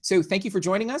So thank you for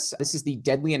joining us. This is the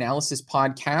Deadly Analysis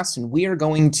podcast, and we are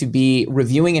going to be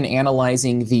reviewing and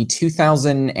analyzing the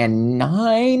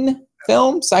 2009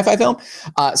 sci-fi film,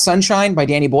 Sunshine by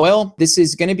Danny Boyle. This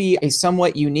is going to be a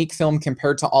somewhat unique film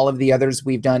compared to all of the others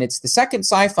we've done. It's the second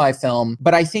sci-fi film,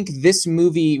 but I think this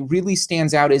movie really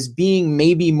stands out as being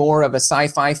maybe more of a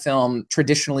sci-fi film,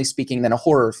 traditionally speaking, than a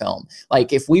horror film.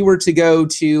 Like if we were to go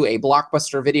to a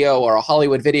Blockbuster Video or a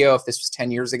Hollywood Video, if this was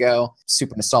 10 years ago,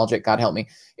 super nostalgic, God help me.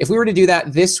 If we were to do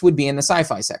that, this would be in the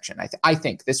sci-fi section. I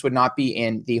think this would not be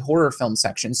in the horror film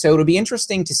section. So it'll be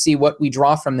interesting to see what we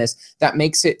draw from this that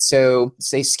makes it so,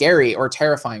 say, scary or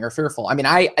terrifying or fearful. I mean,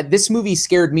 this movie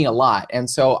scared me a lot, and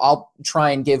so I'll try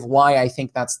and give why I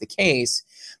think that's the case.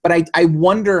 But I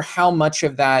wonder how much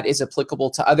of that is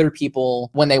applicable to other people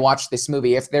when they watch this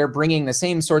movie, if they're bringing the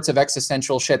same sorts of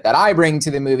existential shit that I bring to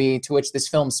the movie, to which this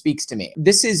film speaks to me.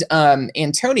 This is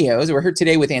Antonio's. We're here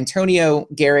today with Antonio,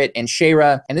 Garrett, and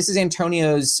Shayra. And this is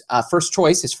Antonio's first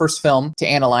choice, his first film to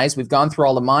analyze. We've gone through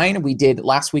all of mine.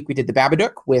 Last week we did The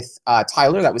Babadook with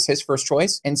Tyler. That was his first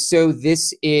choice. And so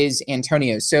this is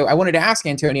Antonio's. So I wanted to ask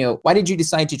Antonio, why did you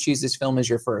decide to choose this film as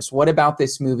your first? What about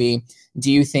this movie do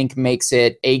you think makes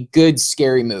it a good,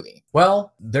 scary movie?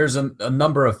 Well, there's a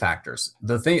number of factors.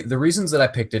 The reasons that I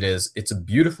picked it is it's a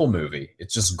beautiful movie.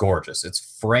 It's just gorgeous.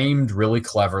 It's framed really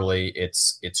cleverly.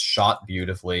 It's shot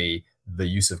beautifully. The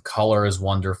use of color is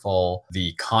wonderful.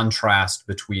 The contrast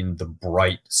between the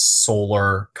bright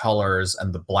solar colors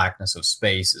and the blackness of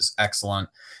space is excellent.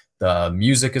 The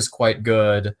music is quite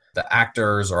good. The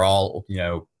actors are all,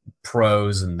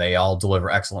 pros, and they all deliver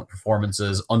excellent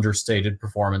performances, understated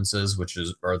performances, which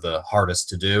are the hardest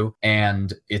to do.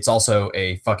 And it's also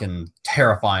a fucking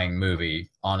terrifying movie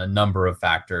on a number of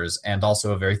factors, and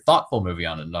also a very thoughtful movie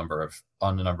on a number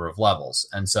of levels.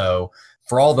 And so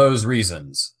for all those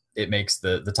reasons, it makes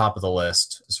the top of the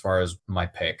list as far as my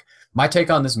pick. My take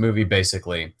on this movie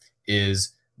basically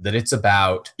is that it's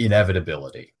about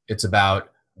inevitability. It's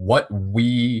about what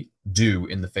we do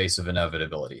in the face of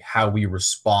inevitability, how we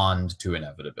respond to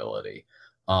inevitability,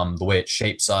 the way it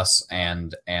shapes us,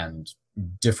 and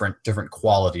different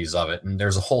qualities of it. And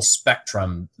there's a whole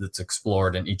spectrum that's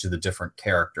explored in each of the different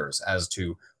characters as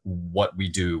to what we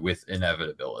do with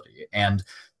inevitability. And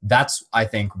that's, I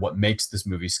think, what makes this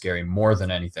movie scary more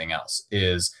than anything else,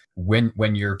 is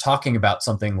when you're talking about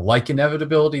something like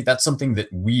inevitability, that's something that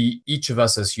each of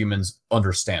us as humans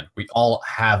understand. We all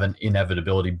have an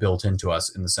inevitability built into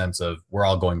us, in the sense of we're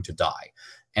all going to die.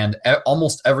 And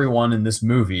almost everyone in this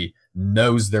movie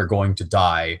knows they're going to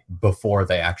die before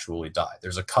they actually die.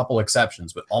 There's a couple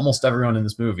exceptions, but almost everyone in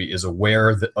this movie is aware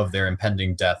of their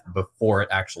impending death before it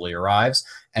actually arrives.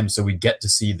 And so we get to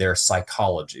see their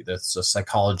psychology. That's a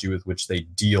psychology with which they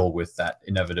deal with that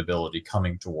inevitability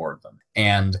coming toward them.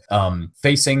 And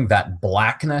facing that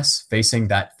blackness, facing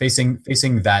that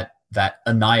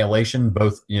annihilation,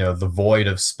 both, the void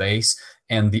of space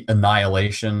and the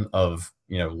annihilation of,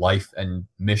 life and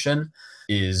mission,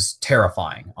 is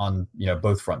terrifying on,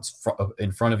 both fronts,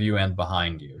 in front of you and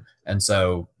behind you. And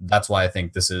so that's why I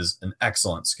think this is an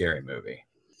excellent scary movie.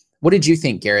 What did you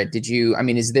think, Garrett?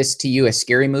 Is this to you a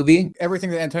scary movie?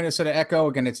 Everything that Antonio said, I echo.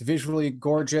 Again, it's visually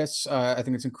gorgeous. I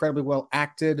think it's incredibly well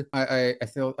acted. I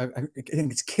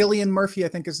think it's Cillian Murphy, I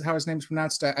think is how his name's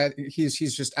pronounced. He's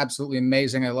just absolutely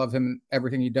amazing. I love him and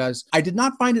everything he does. I did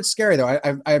not find it scary, though.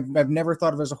 I've never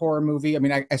thought of it as a horror movie. I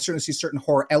mean, I certainly see certain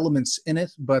horror elements in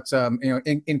it, but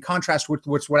in contrast with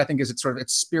what I think is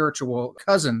its spiritual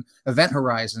cousin, Event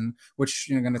Horizon, which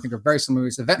I think are very similar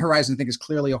movies. Event Horizon, I think, is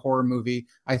clearly a horror movie.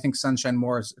 I think Sunshine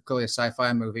More is clearly a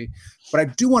sci-fi movie. But I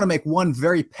do want to make one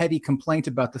very petty complaint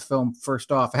about the film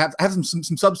first off. I have some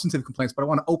substantive complaints, but I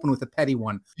want to open with a petty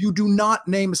one. You do not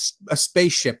name a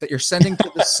spaceship that you're sending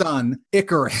to the sun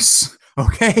Icarus.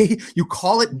 Okay? You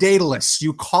call it Daedalus.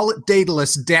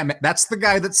 Damn it. That's the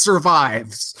guy that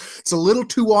survives. It's a little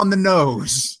too on the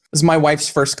nose. This is my wife's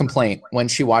first complaint when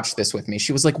she watched this with me.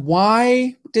 She was like,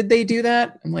 why did they do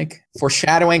that? I'm like,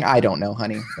 foreshadowing? I don't know,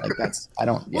 honey.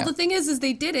 Well, the thing is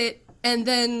they did it, and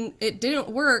then it didn't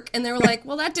work, and they were like,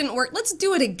 well, that didn't work. Let's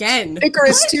do it again.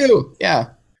 Icarus too.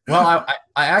 Yeah. Well,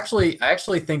 I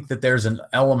actually think that there's an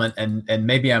element, and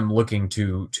maybe I'm looking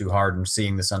too hard and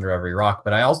seeing this under every rock,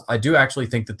 but I do actually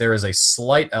think that there is a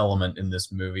slight element in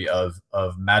this movie of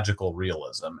magical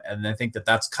realism, and I think that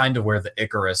that's kind of where the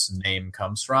Icarus name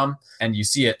comes from, and you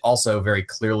see it also very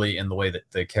clearly in the way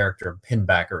that the character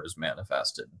Pinbacker is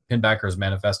manifested. Pinbacker is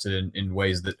manifested in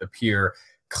ways that appear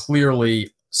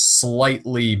clearly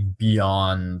slightly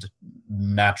beyond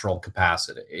natural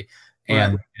capacity.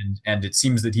 And it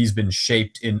seems that he's been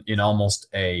shaped in almost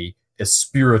a a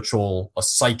spiritual, a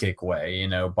psychic way, you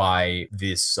know, by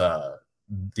this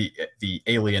the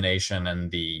alienation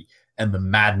and the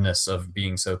madness of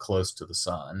being so close to the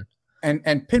sun. And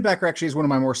Pinbacker actually is one of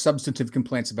my more substantive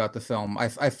complaints about the film.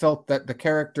 I felt that the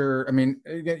character, I mean,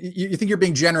 you think you're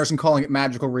being generous in calling it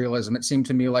magical realism. It seemed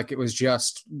to me like it was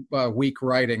just weak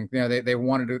writing. You know, they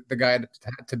wanted the guy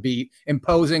to be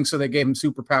imposing, so they gave him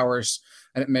superpowers,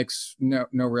 and it makes no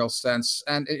real sense.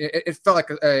 And it felt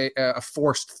like a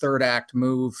forced third act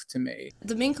move to me.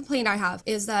 The main complaint I have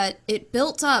is that it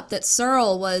built up that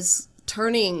Searle was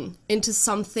turning into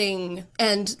something,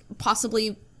 and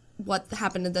possibly what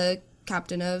happened to the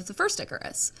captain of the first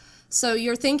Icarus. So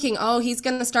you're thinking, oh, he's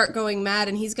going to start going mad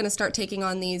and he's going to start taking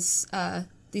on these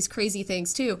crazy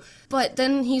things too. But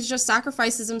then he just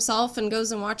sacrifices himself and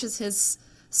goes and watches his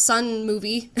son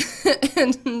movie.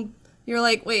 And you're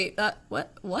like, wait,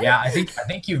 what? Yeah, I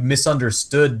think you've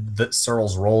misunderstood that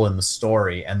Searle's role in the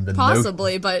story and the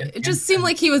possibly, but it just seemed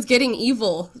like he was getting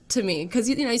evil to me because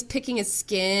he's picking his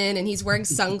skin and he's wearing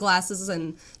sunglasses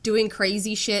and doing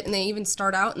crazy shit. And they even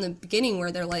start out in the beginning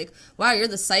where they're like, "Wow, you're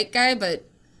the psych guy, but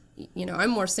I'm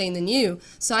more sane than you."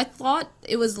 So I thought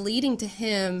it was leading to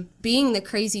him being the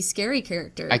crazy, scary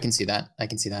character. I can see that.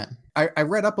 I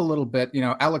read up a little bit.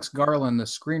 Alex Garland, the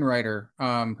screenwriter,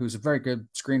 who's a very good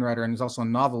screenwriter and is also a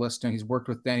novelist, and he's worked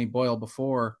with Danny Boyle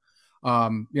before.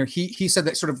 He said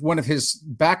that sort of one of his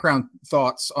background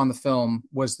thoughts on the film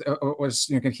was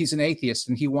he's an atheist,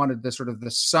 and he wanted the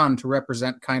sun to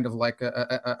represent kind of like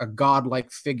a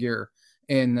godlike figure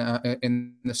in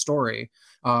the story.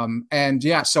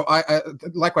 So I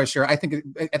likewise, Shira, I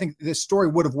think this story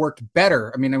would have worked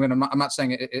better. I'm not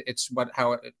saying it's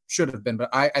how it should have been, but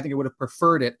I think it would have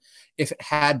preferred it if it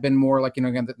had been more like,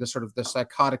 again, the sort of the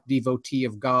psychotic devotee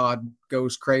of God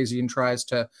goes crazy and tries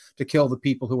to kill the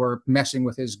people who are messing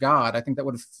with his God. I think that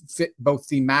would have fit both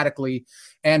thematically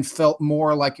and felt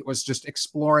more like it was just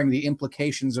exploring the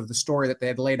implications of the story that they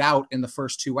had laid out in the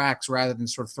first two acts, rather than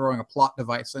sort of throwing a plot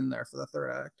device in there for the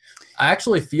third act. I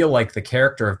actually feel like the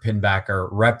character of Pinbacker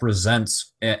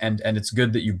represents, and it's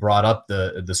good that you brought up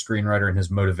the screenwriter and his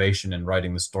motivation in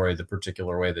writing the story the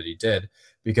particular way that he did,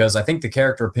 because I think the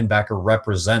character of Pinbacker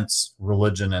represents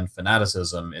religion and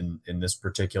fanaticism in this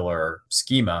particular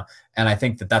schema. And I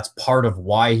think that that's part of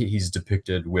why he's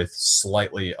depicted with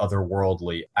slightly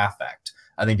otherworldly affect.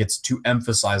 I think it's to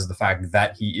emphasize the fact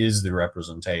that he is the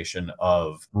representation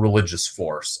of religious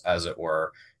force, as it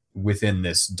were, within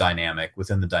the dynamic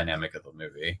of the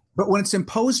movie. But when it's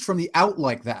imposed from the out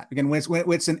like that, again, when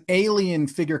it's an alien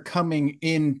figure coming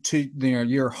into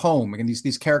your home, again,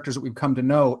 these characters that we've come to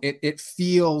know, it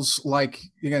feels like,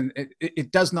 again,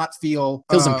 it does not feel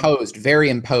imposed, very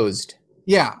imposed.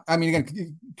 Yeah, I mean,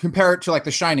 again, compare it to like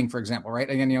The Shining, for example, right?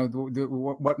 Again,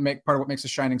 what makes The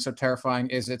Shining so terrifying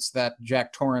is it's that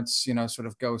Jack Torrance, sort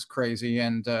of goes crazy,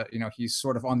 and he's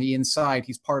sort of on the inside,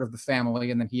 he's part of the family,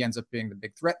 and then he ends up being the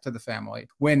big threat to the family.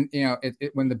 When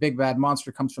when the big bad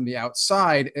monster comes from the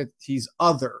outside, he's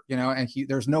other, and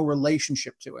there's no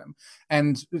relationship to him,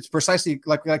 and it's precisely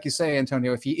like you say,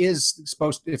 Antonio. If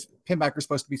Pinbacker is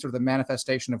supposed to be sort of the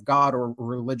manifestation of God or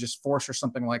religious force or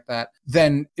something like that,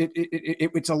 then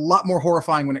it's a lot more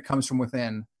horrifying when it comes from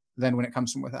within than when it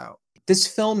comes from without. This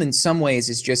film, in some ways,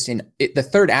 is just the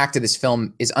third act of this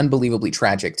film is unbelievably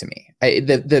tragic to me.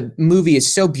 The movie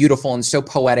is so beautiful and so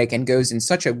poetic and goes in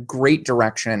such a great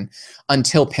direction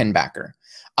until Pinbacker.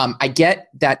 I get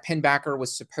that Pinbacker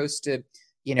was supposed to,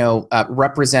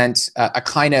 represent a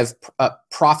kind of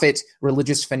prophet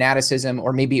religious fanaticism,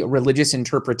 or maybe a religious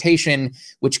interpretation,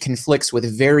 which conflicts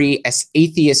with very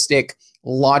atheistic,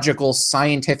 logical,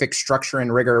 scientific structure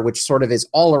and rigor, which sort of is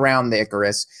all around the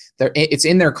Icarus. It's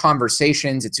in their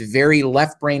conversations. It's very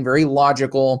left brain, very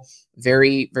logical,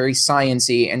 very, very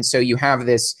sciencey. And so you have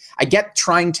this, I get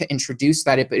trying to introduce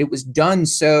that, but it was done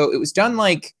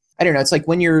like, I don't know. It's like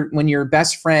when your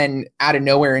best friend out of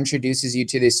nowhere introduces you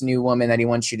to this new woman that he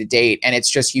wants you to date, and it's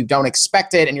just, you don't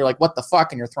expect it, and you're like, what the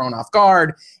fuck? And you're thrown off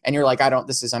guard, and you're like,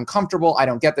 this is uncomfortable. I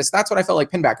don't get this. That's what I felt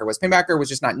like Pinbacker was. Pinbacker was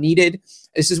just not needed.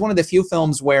 This is one of the few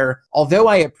films where, although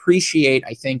I appreciate,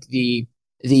 I think the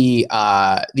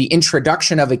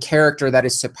introduction of a character that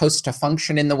is supposed to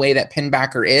function in the way that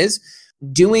Pinbacker is,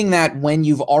 doing that when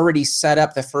you've already set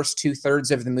up the first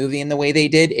 2/3 of the movie in the way they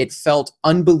did, it felt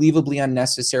unbelievably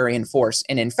unnecessary and forced.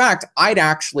 And in fact, I'd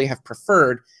actually have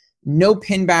preferred no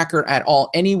Pinbacker at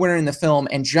all anywhere in the film,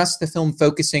 and just the film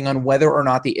focusing on whether or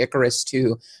not the Icarus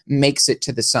 2 makes it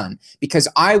to the sun. Because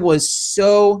I was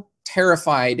so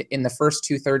terrified in the first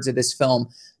 2/3 of this film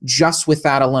just with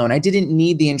that alone. I didn't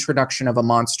need the introduction of a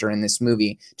monster in this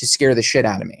movie to scare the shit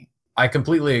out of me. I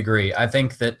completely agree. I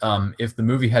think that if the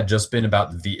movie had just been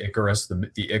about the Icarus,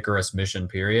 the Icarus mission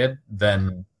period,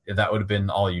 then that would have been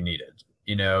all you needed.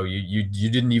 You know, you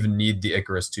didn't even need the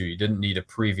Icarus 2. You didn't need a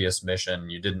previous mission.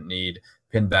 You didn't need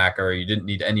Pinbacker. You didn't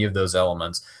need any of those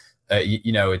elements.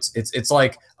 You know, it's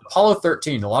like Apollo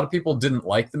 13. A lot of people didn't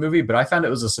like the movie, but I found it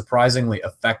was a surprisingly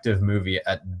effective movie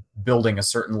at building a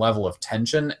certain level of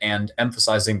tension and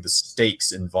emphasizing the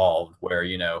stakes involved, where,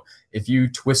 you know, if you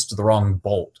twist the wrong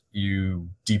bolt, you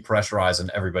depressurize and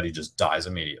everybody just dies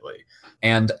immediately.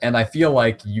 And I feel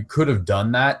like you could have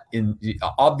done that.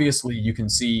 Obviously you can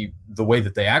see the way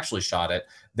that they actually shot it.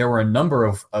 There were a number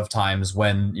of times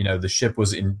when, you know, the ship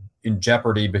was in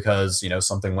jeopardy because, you know,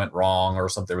 something went wrong or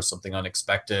there was something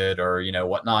unexpected or, you know,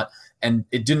 whatnot. And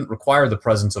it didn't require the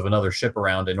presence of another ship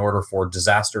around in order for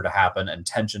disaster to happen and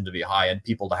tension to be high and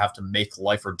people to have to make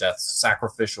life or death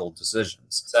sacrificial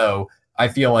decisions. So I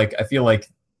feel like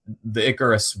the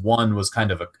Icarus one was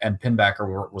kind of and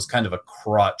Pinbacker was kind of a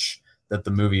crutch that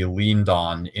the movie leaned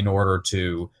on in order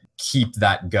to keep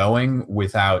that going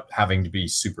without having to be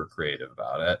super creative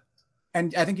about it.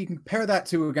 And I think you can compare that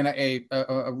to, again, a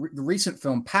recent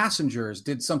film, Passengers,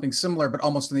 did something similar, but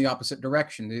almost in the opposite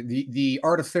direction. The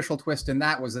artificial twist in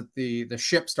that was that the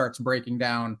ship starts breaking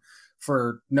down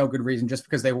for no good reason, just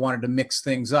because they wanted to mix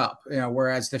things up. You know,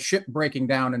 whereas the ship breaking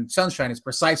down in Sunshine is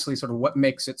precisely sort of what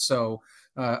makes it so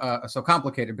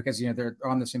complicated, because, you know, they're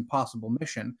on this impossible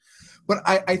mission. But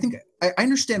I think I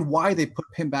understand why they put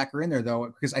Pinbacker in there, though,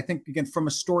 because I think, again, from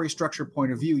a story structure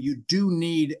point of view, you do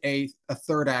need a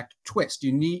third act twist.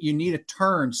 You need a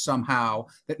turn somehow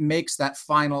that makes that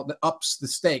ups the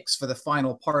stakes for the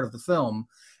final part of the film.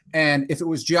 And if it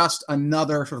was just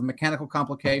another sort of mechanical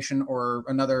complication or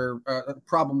another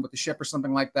problem with the ship or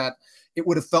something like that, it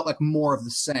would have felt like more of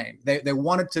the same. They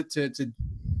wanted to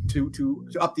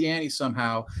up the ante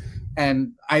somehow,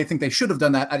 and I think they should have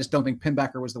done that. I just don't think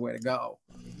Pinbacker was the way to go.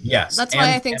 Yes, that's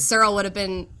why I think Searle would have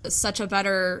been such a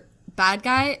better bad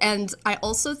guy, and I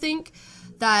also think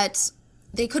that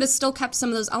they could have still kept some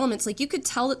of those elements. Like, you could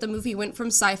tell that the movie went from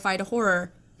sci-fi to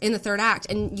horror in the third act,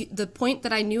 and the point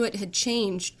that I knew it had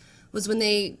changed was when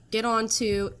they get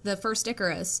onto the first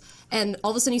Icarus, and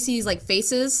all of a sudden you see these like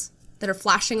faces that are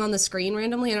flashing on the screen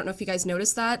randomly. I don't know if you guys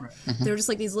noticed that. Right. Mm-hmm. They're just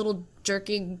like these little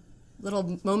jerking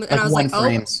little moments, and I was like,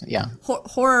 frames. Yeah,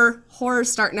 horror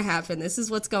starting to happen. This is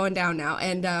what's going down now,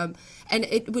 and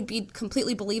it would be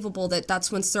completely believable that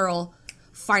that's when Searle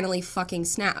finally fucking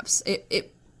snaps.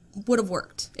 It would have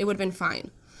worked. It would have been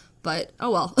fine. But oh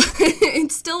well.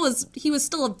 He was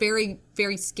still a very,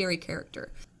 very scary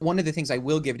character. One of the things I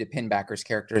will give to Pinbacker's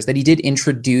character is that he did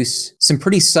introduce some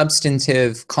pretty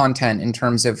substantive content in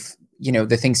terms of, you know,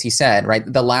 the things he said,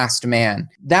 right? The last man.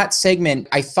 That segment,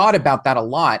 I thought about that a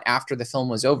lot after the film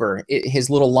was over.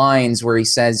 His little lines where he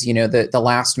says, you know, the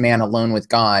last man alone with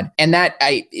God. And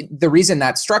the reason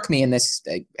that struck me in this,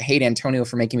 I hate Antonio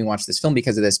for making me watch this film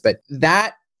because of this, but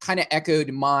that kind of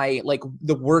echoed my, like,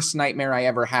 the worst nightmare I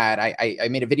ever had. I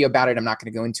made a video about it. I'm not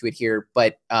going to go into it here,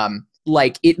 but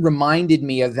like, it reminded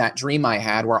me of that dream I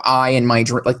had where in my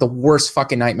dream, like the worst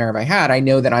fucking nightmare I had, I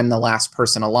know that I'm the last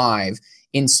person alive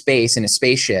in space in a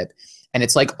spaceship. And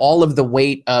it's like all of the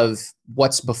weight of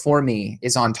what's before me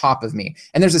is on top of me.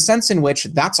 And there's a sense in which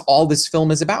that's all this film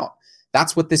is about.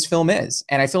 That's what this film is.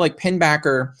 And I feel like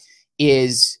Pinbacker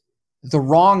is the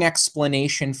wrong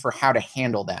explanation for how to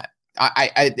handle that.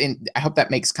 I hope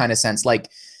that makes kind of sense. Like,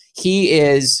 he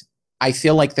is, I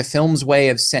feel like, the film's way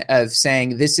of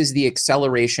saying this is the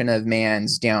acceleration of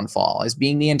man's downfall, as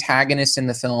being the antagonist in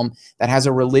the film that has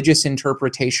a religious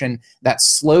interpretation that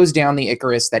slows down the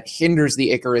Icarus, that hinders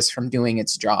the Icarus from doing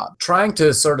its job. Trying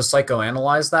to sort of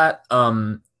psychoanalyze that,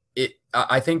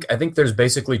 I think there's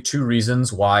basically two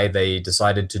reasons why they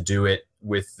decided to do it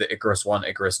with the Icarus 1,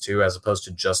 Icarus 2, as opposed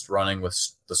to just running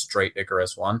with the straight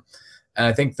Icarus 1. And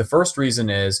I think the first reason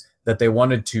is that they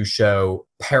wanted to show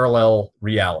parallel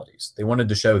realities. They wanted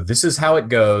to show this is how it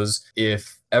goes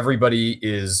if everybody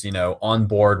is, you know, on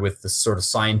board with this sort of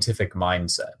scientific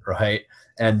mindset, right?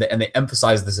 And they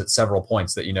emphasize this at several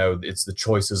points, that, you know, it's the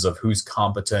choices of who's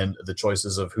competent, the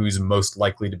choices of who's most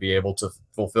likely to be able to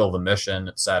fulfill the mission,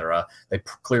 etc. They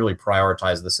clearly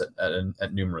prioritize this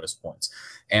at numerous points.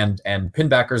 And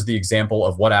Pinbacker's the example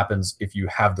of what happens if you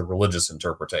have the religious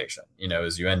interpretation, you know,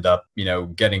 as you end up, you know,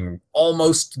 getting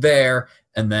almost there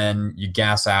and then you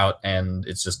gas out and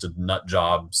it's just a nut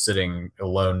job sitting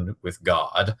alone with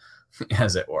God,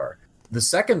 as it were. The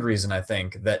second reason I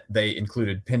think that they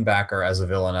included Pinbacker as a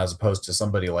villain as opposed to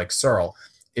somebody like Searle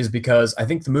is because I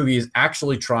think the movie is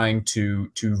actually trying to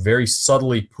very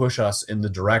subtly push us in the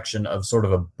direction of sort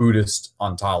of a Buddhist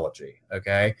ontology,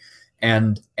 okay?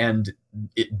 And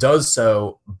it does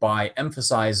so by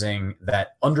emphasizing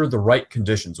that under the right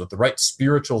conditions, with the right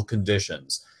spiritual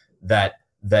conditions, that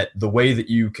the way that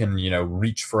you can,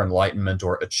 reach for enlightenment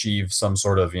or achieve some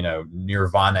sort of,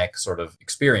 nirvanic sort of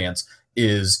experience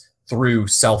is through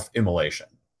self-immolation.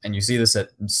 And you see this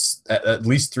at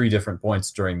least 3 different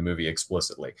points during the movie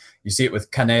explicitly. You see it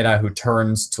with Kaneda, who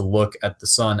turns to look at the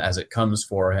sun as it comes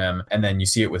for him, and then you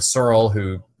see it with Searle,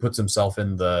 who puts himself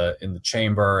in the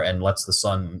chamber and lets the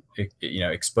sun,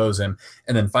 expose him.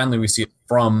 And then finally, we see it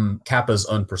from Kappa's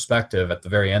own perspective at the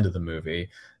very end of the movie,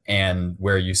 and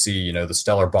where you see, the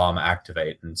stellar bomb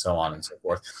activate and so on and so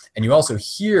forth. And you also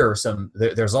hear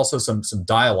there's also some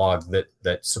dialogue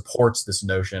that supports this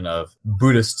notion of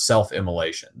Buddhist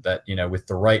self-immolation, that,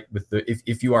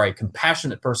 if you are a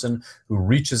compassionate person who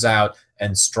reaches out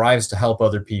and strives to help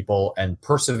other people and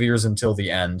perseveres until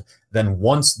the end, then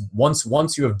once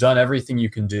you have done everything you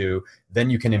can do,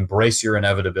 then you can embrace your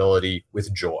inevitability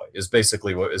with joy, is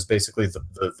basically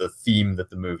the theme that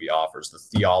the movie offers, the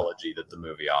theology that the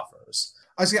movie offers.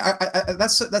 I see.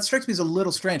 That strikes me as a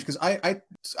little strange, because I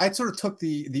sort of took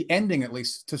the ending, at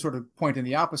least, to sort of point in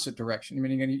the opposite direction. I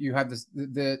mean, you have this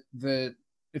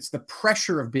it's the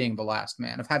pressure of being the last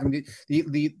man, of having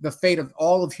the fate of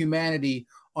all of humanity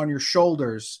on your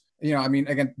shoulders.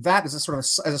 Again, that is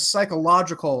as a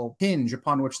psychological hinge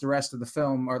upon which the rest of the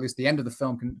film, or at least the end of the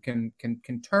film,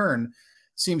 can turn.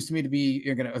 Seems to me to be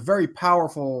a very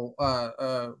powerful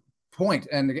point.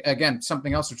 And again,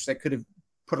 something else which they could have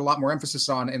put a lot more emphasis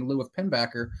on in lieu of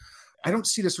Pinbacker. I don't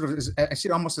see this I see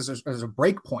it almost as a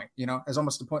break point, as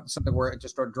almost a point, something where it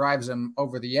just sort of drives him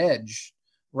over the edge,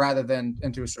 rather than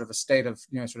into a sort of a state of,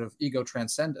 sort of ego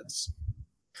transcendence.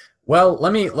 Well,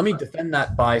 let me defend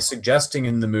that by suggesting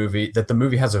in the movie that the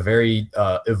movie has a very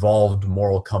evolved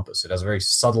moral compass. It has a very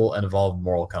subtle and evolved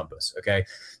moral compass. Okay,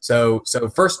 so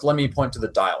first let me point to the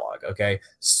dialogue. Okay,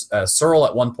 Searle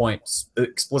at one point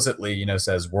explicitly,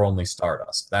 says, "We're only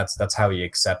stardust." That's how he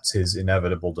accepts his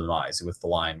inevitable demise, with the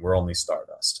line, "We're only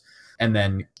stardust." And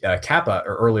then Kappa,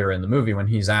 or earlier in the movie, when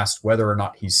he's asked whether or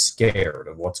not he's scared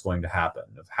of what's going to happen,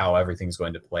 of how everything's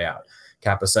going to play out,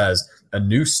 Kappa says, "A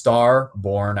new star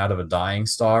born out of a dying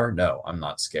star? No, I'm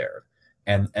not scared."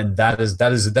 And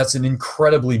that's an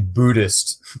incredibly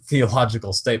Buddhist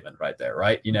theological statement right there,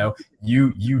 right?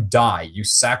 You die, you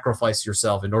sacrifice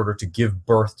yourself in order to give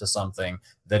birth to something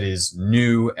that is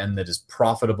new and that is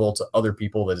profitable to other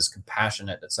people, that is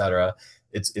compassionate, etc.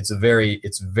 It's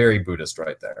very Buddhist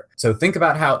right there. So think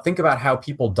about how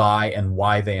people die and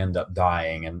why they end up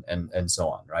dying and so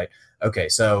on, right? Okay,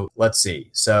 so let's see.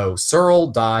 So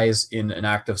Searle dies in an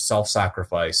act of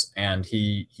self-sacrifice, and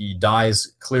he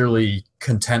dies clearly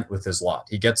content with his lot.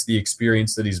 He gets the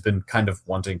experience that he's been kind of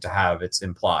wanting to have, it's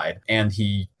implied, and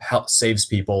he saves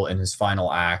people in his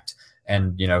final act,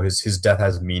 and his death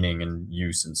has meaning and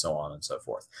use and so on and so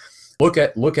forth. Look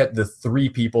at the 3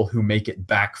 people who make it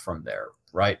back from there,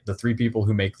 right? The 3 people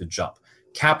who make the jump.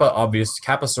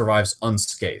 Kappa survives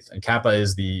unscathed, and Kappa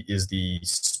is the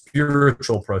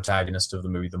spiritual protagonist of the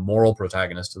movie, the moral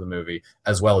protagonist of the movie,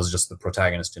 as well as just the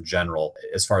protagonist in general,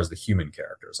 as far as the human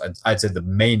characters. I'd say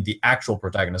the actual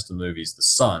protagonist of the movie is the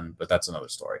son, but that's another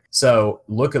story. So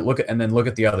look at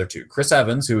the other 2. Chris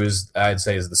Evans, who I'd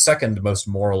say is the second most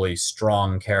morally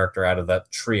strong character out of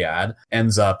that triad,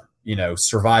 ends up,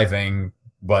 surviving,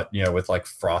 but with like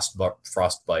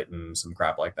frostbite and some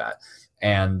crap like that.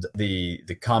 And the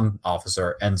comm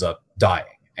officer ends up dying.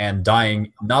 And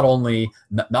dying, not only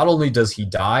does he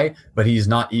die, but he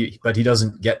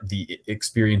doesn't get the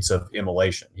experience of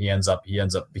immolation. He ends up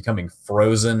becoming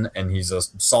frozen, and he's a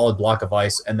solid block of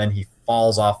ice, and then he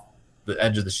falls off the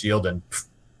edge of the shield, and pff,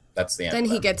 that's the end.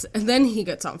 Then he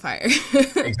gets on fire.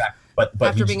 Exactly. But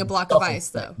after being a block of ice,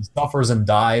 though, he suffers and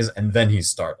dies, and then he's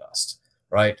stardust,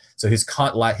 right? So his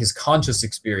conscious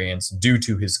experience, due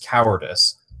to his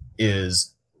cowardice,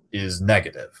 is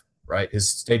negative, right? His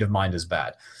state of mind is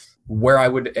bad. Where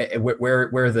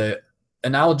the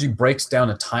analogy breaks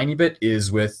down a tiny bit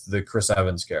is with the Chris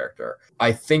Evans character.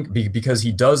 I think because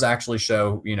he does actually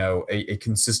show, a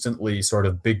consistently sort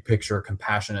of big picture,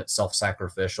 compassionate,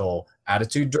 self-sacrificial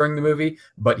attitude during the movie,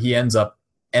 but he ends up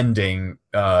ending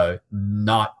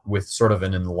not with sort of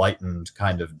an enlightened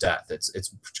kind of death.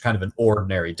 It's kind of an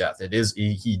ordinary death. It is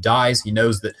he dies. He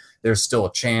knows that there's still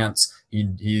a chance.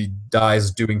 He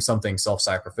dies doing something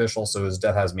self-sacrificial, so his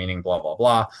death has meaning. Blah blah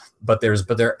blah. But there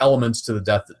are elements to the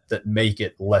death that make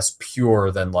it less pure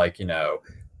than, like,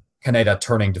 Kaneda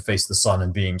turning to face the sun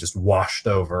and being just washed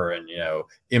over and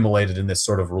immolated in this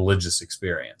sort of religious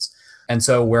experience. And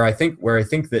so where I think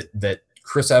that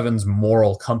Chris Evans'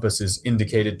 moral compass is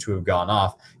indicated to have gone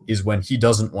off is when he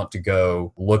doesn't want to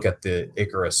go look at the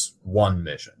Icarus 1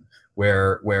 mission,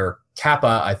 where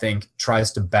Kappa, I think,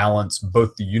 tries to balance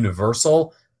both the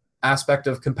universal aspect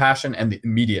of compassion and the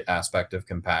immediate aspect of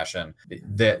compassion.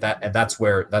 That's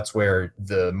where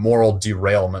the moral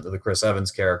derailment of the Chris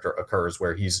Evans character occurs,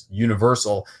 where he's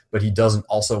universal, but he doesn't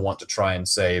also want to try and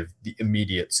save the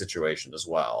immediate situation as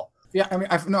well. Yeah, I mean,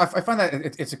 I find that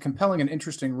it's a compelling and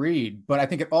interesting read, but I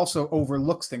think it also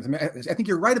overlooks things. I mean, I think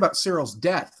you're right about Cyril's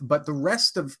death, but the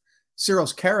rest of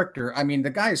Cyril's character, I mean, the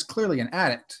guy is clearly an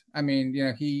addict. I mean, you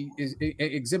know, he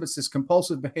exhibits this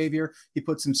compulsive behavior. He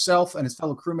puts himself and his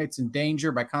fellow crewmates in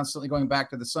danger by constantly going back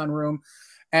to the sunroom.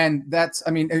 And that's,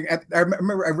 I mean, I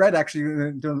remember I read, actually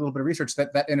doing a little bit of research,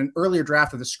 that in an earlier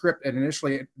draft of the script, and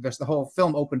initially the whole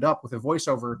film opened up with a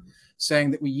voiceover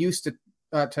saying that we used to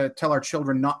tell our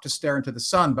children not to stare into the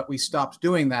sun, but we stopped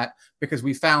doing that because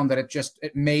we found that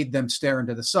it made them stare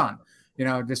into the sun. You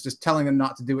know, just telling them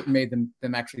not to do it made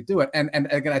them actually do it. And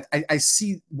again, I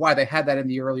see why they had that in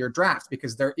the earlier draft,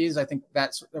 because there is, I think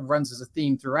that runs as a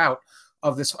theme throughout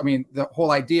of this. I mean, the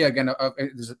whole idea, again,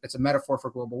 it's a metaphor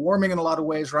for global warming in a lot of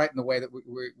ways, right? In the way that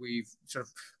we've sort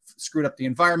of screwed up the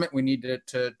environment. We need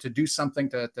to do something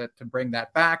to bring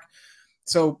that back.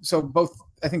 So both,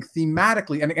 I think,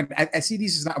 thematically, and again, I see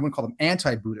these as not, I wouldn't call them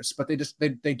anti-Buddhist, but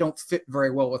they don't fit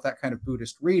very well with that kind of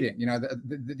Buddhist reading. You know,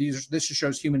 this just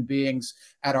shows human beings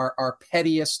at our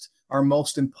pettiest, our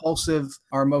most impulsive,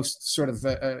 our most sort of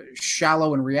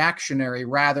shallow and reactionary,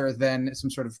 rather than some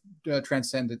sort of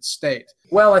transcendent state.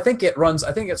 Well, I think it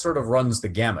sort of runs the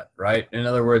gamut, right? In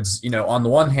other words, you know, on the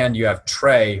one hand, you have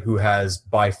Trey, who has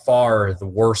by far the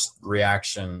worst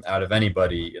reaction out of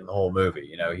anybody in the whole movie.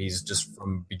 You know, he's just,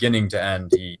 from beginning to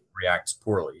end, he reacts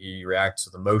poorly. He reacts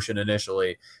with emotion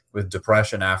initially, with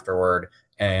depression afterward,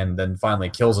 and then finally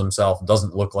kills himself.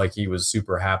 Doesn't look like he was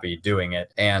super happy doing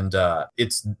it. And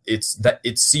it's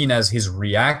seen as his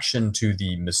reaction to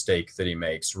the mistake that he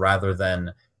makes, rather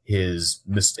than his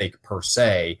mistake per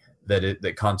se,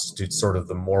 that constitutes sort of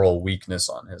the moral weakness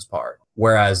on his part.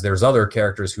 Whereas there's other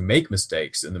characters who make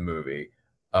mistakes in the movie,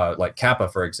 like Kappa,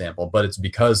 for example, but it's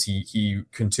because he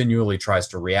continually tries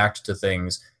to react to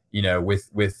things, you know,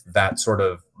 with that sort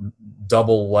of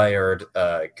double layered,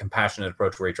 compassionate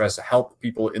approach, where he tries to help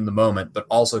people in the moment, but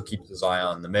also keeps his eye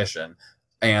on the mission,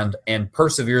 and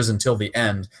perseveres until the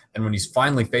end. And when he's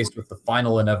finally faced with the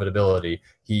final inevitability,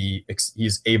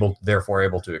 he's therefore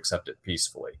able to accept it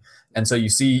peacefully. And so you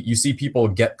see people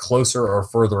get closer or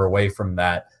further away from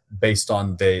that based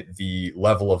on the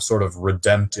level of sort of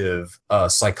redemptive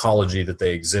psychology that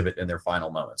they exhibit in their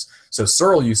final moments. So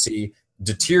Searle, you see,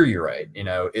 deteriorate. You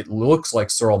know, it looks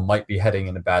like Searle might be heading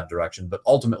in a bad direction, but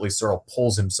ultimately Searle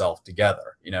pulls himself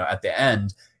together. You know, at the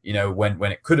end, you know,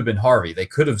 when it could have been Harvey, they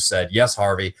could have said, yes,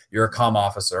 Harvey, you're a comm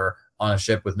officer on a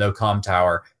ship with no comm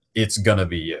tower. It's gonna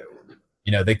be you.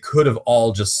 You know, they could have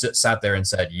all just sat there and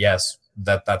said, yes,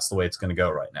 that's the way it's gonna go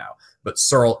right now. But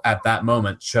Searle at that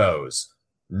moment chose,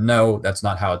 no, that's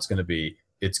not how it's gonna be.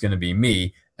 It's gonna be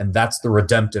me. And that's the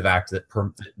redemptive act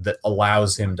that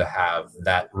allows him to have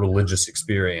that religious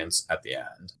experience at the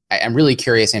end. I'm really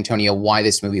curious, Antonio, why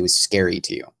this movie was scary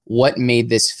to you. What made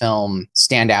this film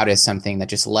stand out as something that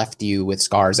just left you with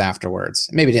scars afterwards?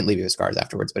 Maybe it didn't leave you with scars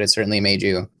afterwards, but it certainly made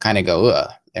you kind of go,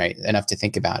 ugh, right, enough to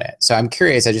think about it. So I'm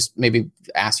curious, I just maybe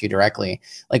ask you directly,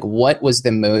 like, what was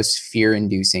the most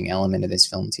fear-inducing element of this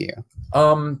film to you?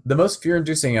 The most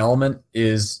fear-inducing element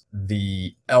is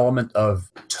the element of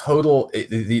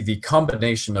the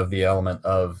combination of the element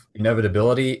of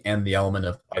inevitability and the element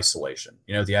of isolation.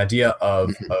 You know, the idea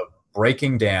of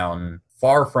breaking down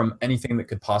far from anything that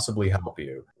could possibly help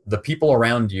you. The people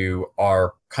around you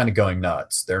are kind of going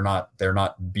nuts. They're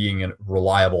not being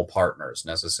reliable partners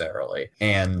necessarily.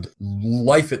 And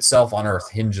life itself on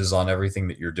Earth hinges on everything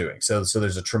that you're doing. So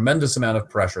there's a tremendous amount of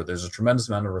pressure. There's a tremendous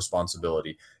amount of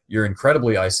responsibility. You're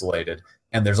incredibly isolated.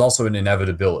 And there's also an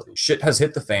inevitability. Shit has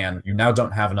hit the fan. You now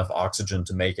don't have enough oxygen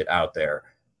to make it out there.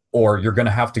 Or you're going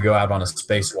to have to go out on a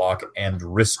spacewalk and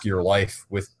risk your life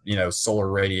with, you know, solar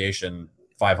radiation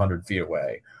 500 feet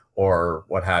away or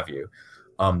what have you.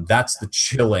 That's the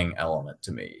chilling element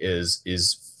to me,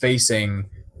 is facing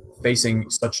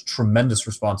such tremendous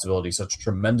responsibility, such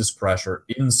tremendous pressure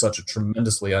in such a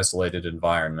tremendously isolated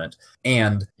environment,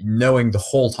 and knowing the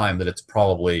whole time that it's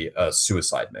probably a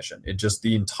suicide mission.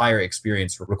 The entire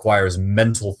experience requires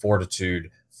mental fortitude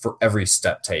for every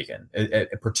step taken.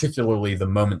 Particularly the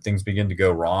moment things begin to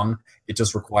go wrong, it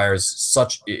just requires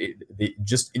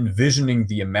just envisioning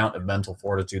the amount of mental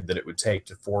fortitude that it would take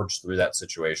to forge through that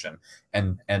situation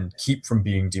and keep from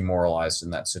being demoralized in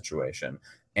that situation.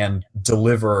 and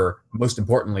most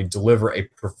importantly, deliver a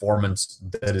performance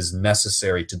that is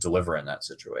necessary to deliver in that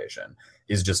situation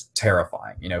is just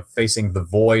terrifying. You know, facing the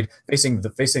void, facing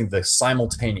the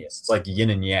simultaneous, it's like yin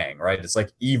and yang, right? It's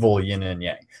like evil yin and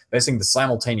yang, facing the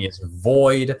simultaneous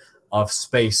void of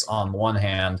space on one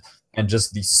hand, and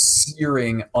just the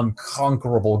searing,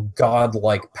 unconquerable,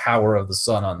 godlike power of the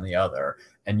sun on the other.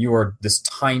 And you are this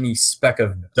tiny speck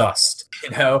of dust, you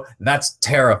know. That's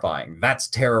terrifying. That's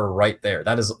terror right there.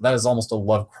 That is almost a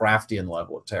Lovecraftian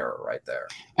level of terror right there.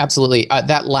 Absolutely.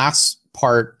 That last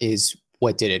part is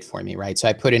what did it for me, right? So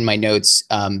I put in my notes,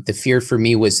 the fear for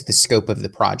me was the scope of the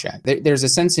project. There's a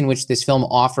sense in which this film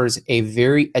offers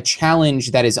a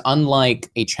challenge that is unlike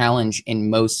a challenge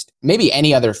in most, maybe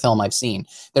any other film I've seen.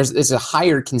 There's a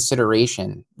higher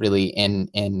consideration really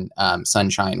in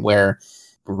Sunshine, where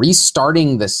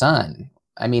restarting the sun,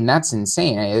 I mean, that's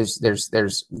insane.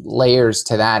 There's layers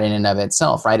to that in and of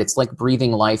itself, right? It's like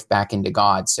breathing life back into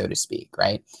God, so to speak,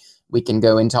 right? We can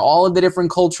go into all of the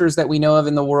different cultures that we know of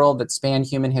in the world that span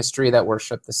human history that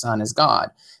worship the sun as God.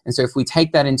 And so if we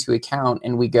take that into account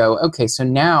and we go, okay, so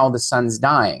now the sun's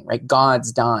dying, right?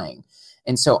 God's dying.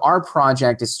 And so our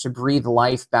project is to breathe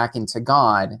life back into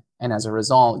God, and as a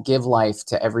result, give life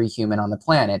to every human on the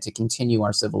planet to continue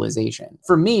our civilization.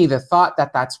 For me, the thought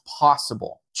that that's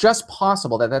possible, just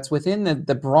possible, that that's within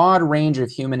the broad range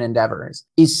of human endeavors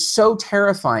is so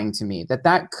terrifying to me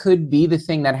that could be the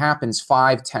thing that happens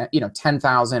 5, 10,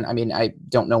 10,000. I mean, I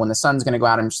don't know when the sun's going to go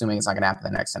out. I'm assuming it's not going to happen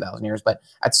in the next 10,000 years. But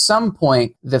at some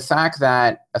point, the fact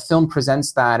that a film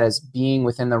presents that as being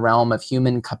within the realm of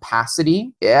human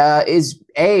capacity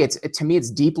to me,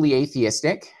 it's deeply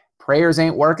atheistic. Prayers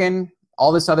ain't working.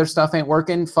 All this other stuff ain't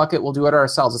working. Fuck it, we'll do it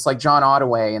ourselves. It's like John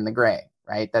Ottaway in The Gray,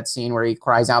 right? That scene where he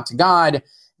cries out to God.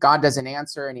 God doesn't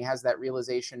answer, and he has that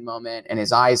realization moment, and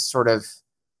his eyes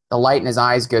the light in his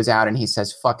eyes goes out, and he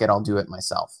says, fuck it, I'll do it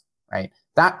myself, right?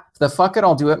 The fuck it,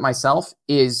 I'll do it myself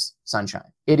is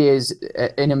Sunshine. It is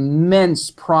an immense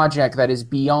project that is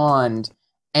beyond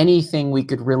anything we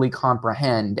could really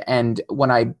comprehend. And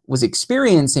when I was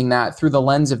experiencing that through the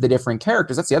lens of the different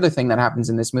characters, that's the other thing that happens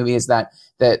in this movie, is that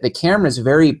the camera is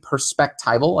very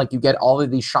perspectival. Like, you get all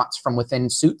of these shots from within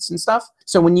suits and stuff.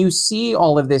 So when you see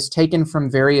all of this taken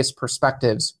from various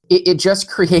perspectives, it just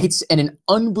creates an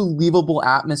unbelievable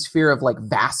atmosphere of like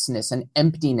vastness and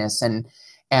emptiness and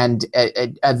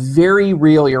a very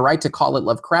real, you're right to call it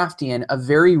Lovecraftian, a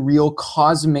very real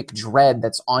cosmic dread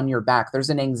that's on your back. There's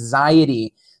an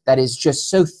anxiety that is just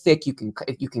so thick you can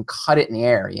cut it in the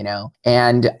air, you know?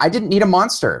 And I didn't need a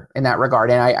monster in that regard.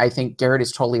 And I think Garrett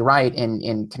is totally right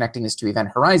in connecting this to Event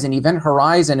Horizon. Event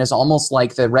Horizon is almost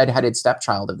like the redheaded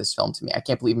stepchild of this film to me. I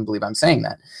can't even believe I'm saying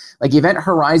that. Like, Event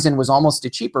Horizon was almost a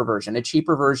cheaper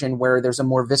version where there's a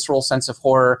more visceral sense of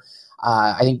horror.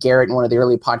 I think Garrett in one of the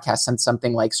early podcasts said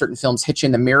something like certain films hitch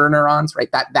in the mirror neurons,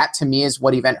 right? That to me is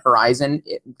what Event Horizon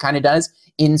kind of does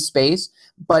in space.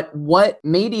 But what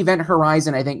made Event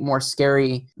Horizon, I think, more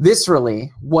scary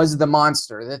viscerally was the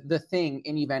monster, the thing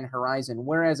in Event Horizon.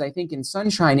 Whereas I think in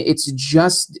Sunshine, it's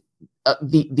just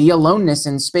the aloneness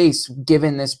in space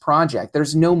given this project.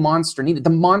 There's no monster needed.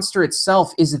 The monster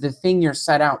itself is the thing you're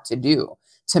set out to do.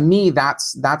 To me,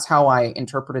 that's how I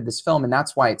interpreted this film, and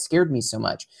that's why it scared me so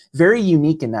much. Very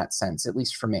unique in that sense, at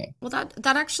least for me. Well,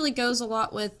 that actually goes a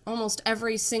lot with almost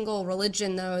every single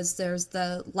religion, though, is there's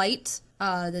the light,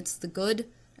 that's the good,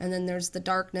 and then there's the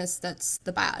darkness, that's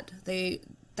the bad.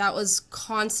 That was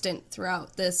constant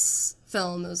throughout this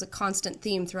film. It was a constant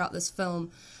theme throughout this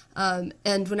film. And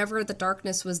whenever the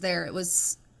darkness was there, it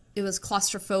was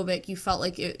claustrophobic. You felt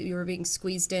like you were being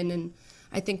squeezed in, and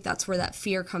I think that's where that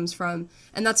fear comes from.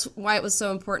 And that's why it was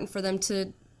so important for them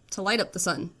to light up the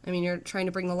sun. I mean, you're trying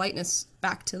to bring the lightness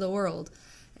back to the world.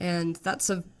 And that's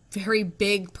a very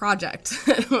big project.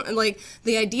 Like,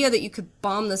 the idea that you could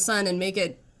bomb the sun and make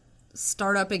it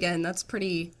start up again, that's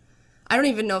pretty... I don't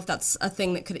even know if that's a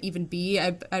thing that could even be.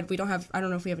 I don't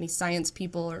know if we have any science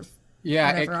people or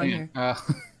whatever on here.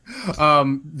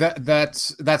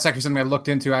 That's actually something I looked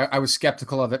into. I was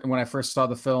skeptical of it when I first saw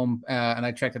the film, and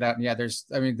I checked it out. And yeah,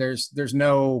 there's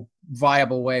no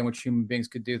viable way in which human beings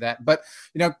could do that. But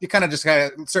you kind of just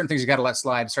got certain things you got to let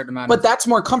slide a certain amount. But that's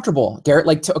more comfortable, Garrett.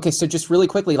 Like, okay, so just really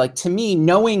quickly, like, to me,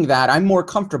 knowing that I'm more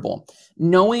comfortable,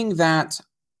 knowing that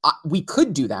we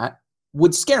could do that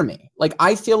would scare me. Like,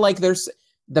 I feel like there's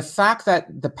the fact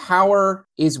that the power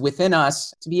is within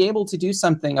us to be able to do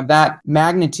something of that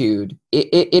magnitude.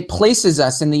 It places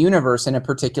us in the universe in a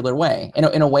particular way,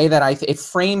 in a way that it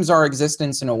frames our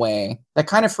existence in a way that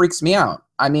kind of freaks me out.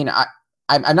 I mean,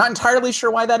 I'm not entirely sure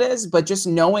why that is, but just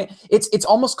knowing it's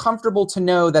almost comfortable to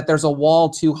know that there's a wall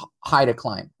too high to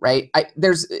climb, right?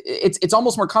 It's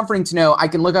almost more comforting to know I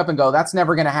can look up and go, that's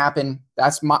never going to happen.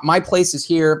 That's my place is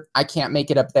here. I can't make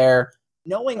it up there.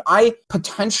 Knowing I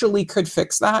potentially could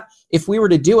fix that, if we were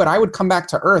to do it, I would come back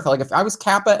to Earth. Like if I was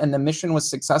Kappa and the mission was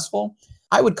successful,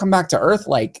 I would come back to Earth.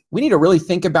 Like we need to really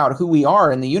think about who we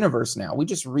are in the universe now. We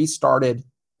just restarted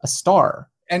a star.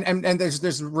 And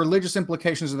there's religious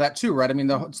implications of that too, right? I mean,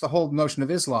 it's the whole notion of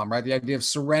Islam, right? The idea of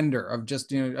surrender, of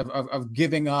just of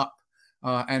giving up,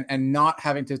 and not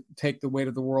having to take the weight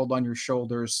of the world on your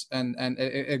shoulders, and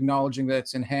acknowledging that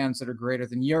it's in hands that are greater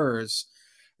than yours.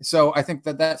 So I think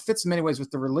that fits in many ways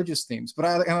with the religious themes. But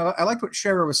I liked what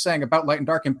Shara was saying about light and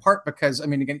dark, in part because, I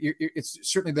mean, again, it's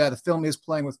certainly that the film is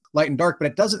playing with light and dark, but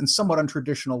it does it in somewhat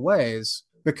untraditional ways.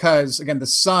 Because again, the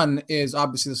sun is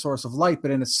obviously the source of light, but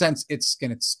in a sense,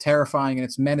 it's terrifying and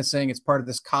it's menacing. It's part of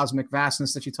this cosmic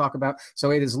vastness that you talk about.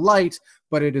 So it is light,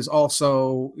 but it is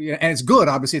also, and it's good.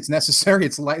 Obviously, it's necessary.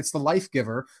 It's light. It's the life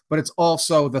giver, but it's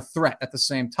also the threat at the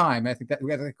same time. And I think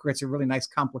that creates a really nice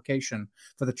complication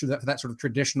for that sort of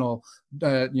traditional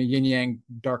yin yang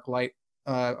dark light.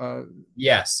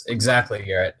 Yes, exactly,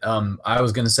 Garrett. I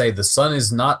was going to say the sun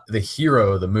is not the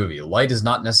hero of the movie. Light is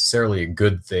not necessarily a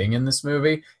good thing in this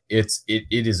movie. It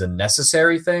is a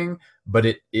necessary thing, but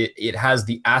it has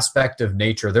the aspect of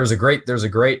nature. There's a great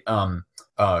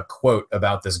quote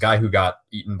about this guy who got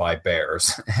eaten by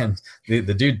bears, and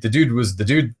the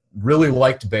dude really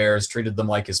liked bears, treated them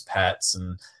like his pets,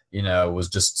 and was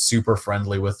just super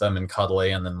friendly with them and cuddly.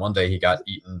 And then one day he got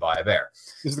eaten by a bear.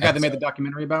 This is the guy that made the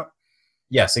documentary about.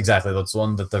 Yes, exactly. That's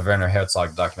one that the Werner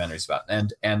Herzog documentary is about.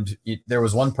 And there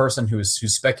was one person who's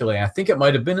speculating. I think it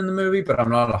might have been in the movie, but I'm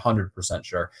not 100%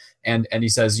 sure. And he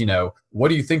says, what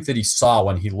do you think that he saw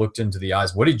when he looked into the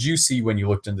eyes? What did you see when you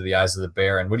looked into the eyes of the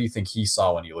bear? And what do you think he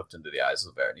saw when you looked into the eyes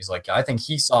of the bear? And he's like, I think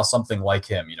he saw something like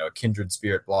him, a kindred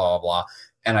spirit, blah, blah, blah.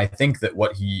 And I think that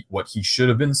what he should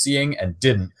have been seeing and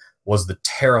didn't was the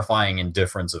terrifying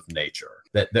indifference of nature.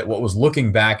 That what was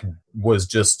looking back was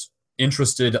just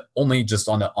interested only just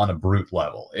on a brute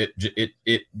level.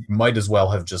 It might as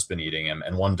well have just been eating him,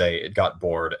 and one day it got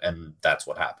bored, and that's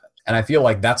what happened. And I feel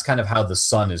like that's kind of how the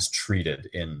sun is treated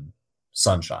in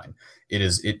Sunshine.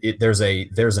 There's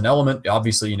an element,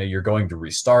 obviously, you're going to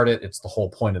restart it. It's the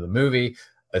whole point of the movie.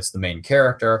 It's the main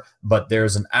character, but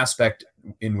there's an aspect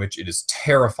in which it is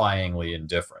terrifyingly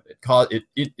indifferent.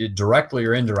 It directly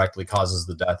or indirectly causes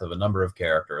the death of a number of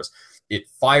characters. It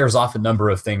fires off a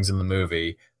number of things in the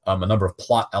movie, a number of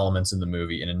plot elements in the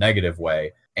movie in a negative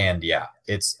way. And yeah,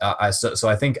 it's so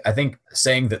I think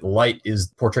saying that light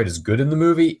is portrayed as good in the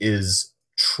movie is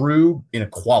true in a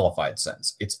qualified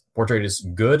sense. It's portrayed as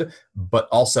good, but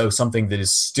also something that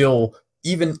is still,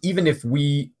 even if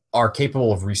we are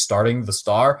capable of restarting the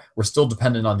star, we're still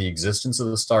dependent on the existence of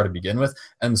the star to begin with,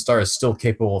 and the star is still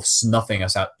capable of snuffing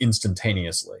us out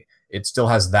instantaneously. It still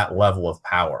has that level of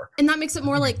power. And that makes it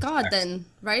more like God then,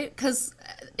 right? Because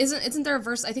isn't there a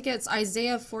verse, I think it's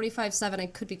Isaiah 45:7, I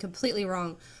could be completely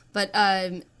wrong, but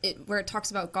where it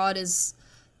talks about God is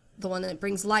the one that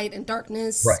brings light and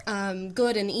darkness, right.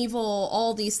 Good and evil,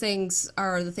 all these things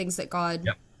are the things that God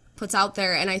puts out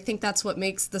there. And I think that's what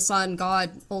makes the sun God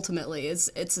ultimately. It's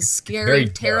a scary,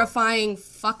 terrifying,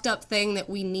 fucked up thing that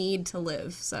we need to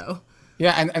live, so...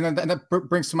 Yeah, and that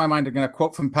brings to my mind again a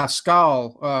quote from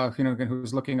Pascal, who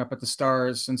was looking up at the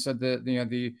stars and said that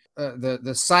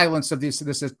the silence of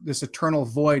this eternal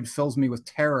void fills me with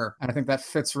terror, and I think that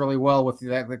fits really well with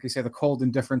that, like you say, the cold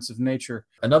indifference of nature.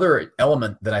 Another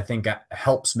element that I think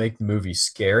helps make the movie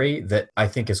scary, that I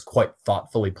think is quite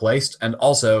thoughtfully placed, and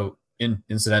also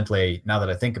incidentally, now that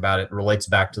I think about it, relates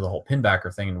back to the whole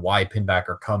Pinbacker thing and why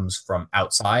Pinbacker comes from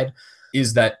outside,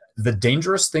 is that the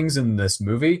dangerous things in this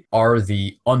movie are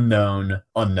the unknown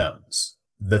unknowns.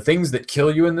 The things that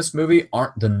kill you in this movie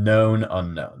aren't the known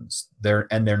unknowns. They're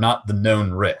not the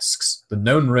known risks. The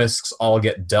known risks all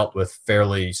get dealt with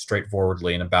fairly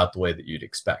straightforwardly and about the way that you'd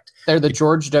expect. They're the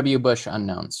George W. Bush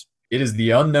unknowns. It is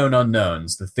the unknown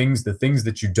unknowns, the things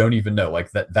that you don't even know,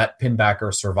 like that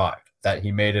Pinbacker survived, that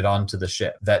he made it onto the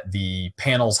ship, that the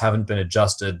panels haven't been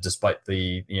adjusted despite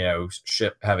the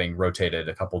ship having rotated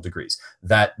a couple degrees,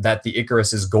 that the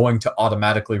Icarus is going to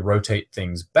automatically rotate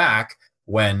things back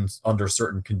when under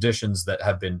certain conditions that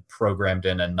have been programmed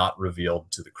in and not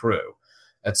revealed to the crew,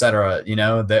 etc.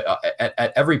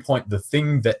 At every point, the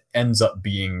thing that ends up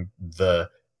being the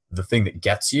thing that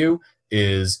gets you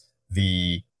is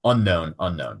the unknown,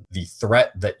 the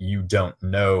threat that you don't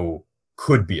know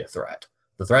could be a threat.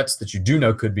 The threats that you do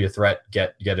know could be a threat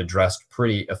get addressed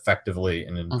pretty effectively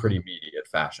and in pretty immediate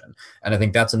fashion. And I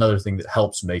think that's another thing that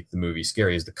helps make the movie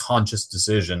scary, is the conscious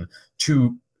decision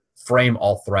to frame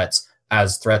all threats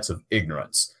as threats of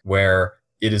ignorance, where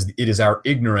it is our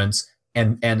ignorance.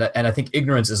 And I think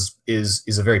ignorance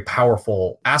is a very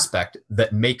powerful aspect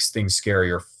that makes things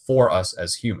scarier for us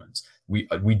as humans.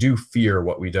 We do fear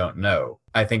what we don't know.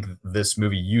 I think this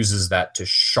movie uses that to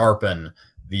sharpen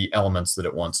the elements that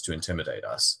it wants to intimidate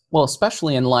us. Well,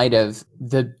 especially in light of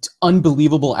the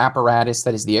unbelievable apparatus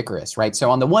that is the Icarus, right?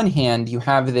 So on the one hand, you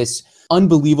have this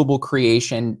unbelievable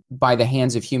creation by the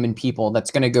hands of human people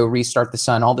that's going to go restart the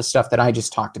sun, all the stuff that I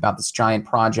just talked about, this giant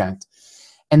project.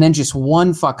 And then just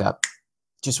one fuck up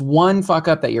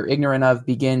that you're ignorant of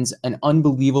begins an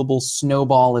unbelievable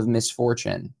snowball of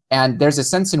misfortune. And there's a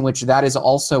sense in which that is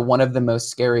also one of the more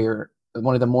scarier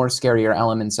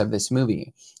elements of this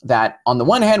movie. That on the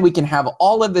one hand, we can have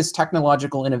all of this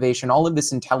technological innovation, all of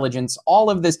this intelligence,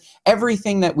 all of this,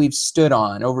 everything that we've stood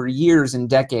on over years and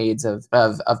decades of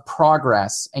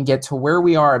progress, and get to where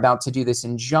we are about to do this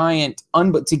in giant,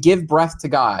 to give breath to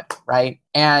God, right?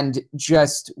 And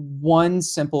just one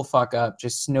simple fuck up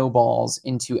just snowballs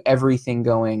into everything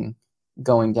going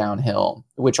downhill,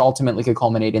 which ultimately could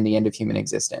culminate in the end of human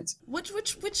existence. Which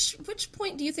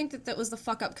point do you think that was the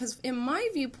fuck up? Because in my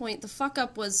viewpoint, the fuck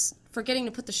up was forgetting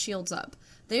to put the shields up.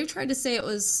 They tried to say it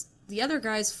was the other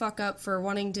guy's fuck up for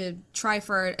wanting to try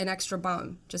for an extra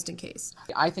bomb just in case.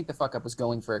 I think the fuck up was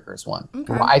going for Icarus 1.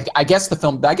 Okay. I guess the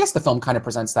film kind of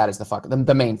presents that as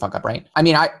the main fuck up, right? I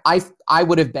mean, I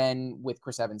would have been with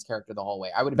Chris Evans' character the whole way.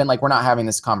 I would have been like, we're not having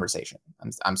this conversation.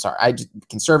 I'm sorry.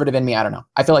 Conservative in me, I don't know.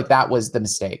 I feel like that was the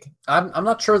mistake. I'm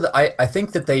not sure that I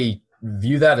think that they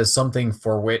view that as something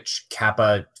for which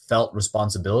Kappa felt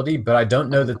responsibility, but I don't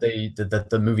know that that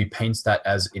the movie paints that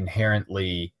as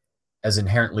inherently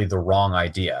the wrong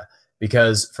idea,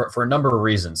 because for a number of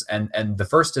reasons. And the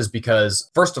first is because,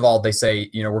 first of all, they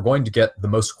say, we're going to get the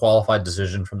most qualified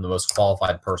decision from the most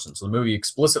qualified person. So the movie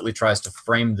explicitly tries to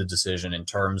frame the decision in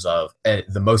terms of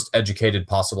the most educated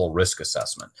possible risk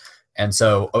assessment. And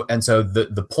so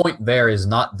the point there is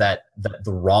not that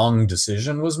the wrong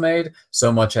decision was made,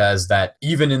 so much as that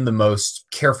even in the most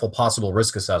careful possible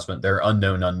risk assessment, there are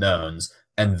unknown unknowns.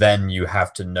 And then you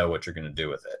have to know what you're going to do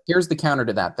with it. Here's the counter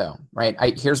to that, though, right?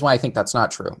 Here's why I think that's not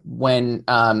true. When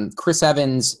Chris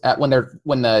Evans,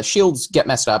 when the shields get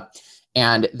messed up,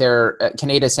 and they're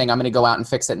Kaneda saying, I'm going to go out and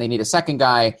fix it, and they need a second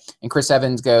guy, and Chris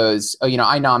Evans goes,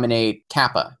 I nominate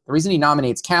Kappa. The reason he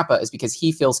nominates Kappa is because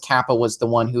he feels Kappa was the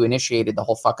one who initiated the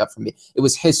whole fuck up from me. It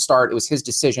was his start. It was his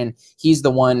decision. He's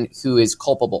the one who is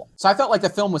culpable. So I felt like the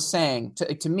film was saying,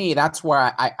 to me, that's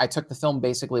where I took the film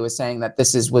basically was saying that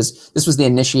this was the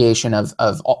initiation of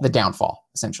the downfall,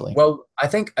 essentially. Well, I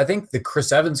think the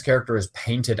Chris Evans character is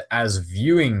painted as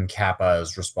viewing Kappa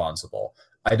as responsible.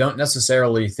 I don't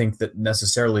necessarily think that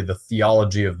the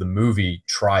theology of the movie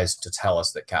tries to tell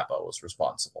us that Kappa was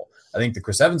responsible. I think the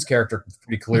Chris Evans character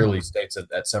pretty clearly states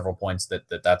at several points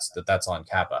that's on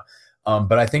Kappa.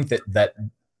 But I think that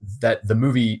the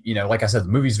movie, like I said, the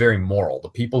movie's very moral. The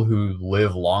people who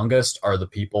live longest are the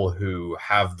people who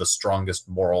have the strongest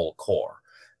moral core.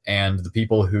 And the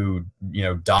people who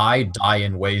die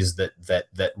in ways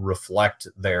that reflect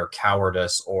their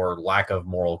cowardice or lack of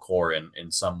moral core in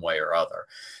some way or other.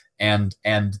 And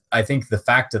I think the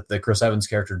fact that the Chris Evans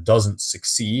character doesn't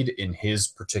succeed in his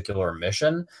particular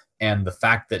mission, and the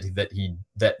fact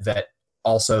that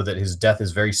also that his death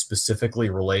is very specifically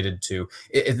related to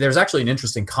there's actually an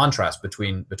interesting contrast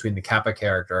between the Kappa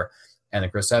character and the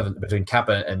Chris Evans, between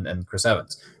Kappa and Chris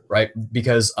Evans, right?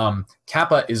 Because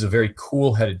Kappa is a very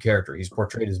cool-headed character. He's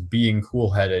portrayed as being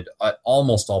cool-headed at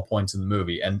almost all points in the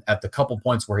movie, and at the couple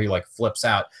points where he flips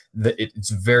out, it's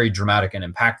very dramatic and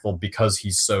impactful because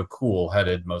he's so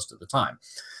cool-headed most of the time.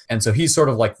 And so he's sort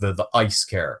of like the ice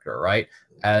character, right?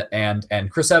 And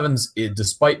Chris Evans,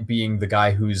 despite being the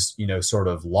guy who's sort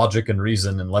of logic and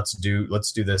reason and let's do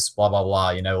this blah blah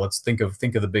blah, let's think of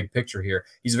the big picture here.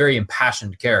 He's a very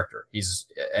impassioned character. He's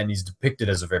depicted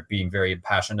as being very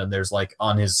impassioned. And there's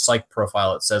on his psych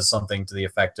profile it says something to the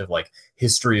effect of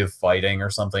history of fighting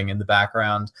or something in the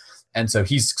background. And so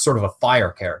he's sort of a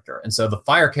fire character. And so the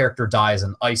fire character dies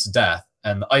an ice death,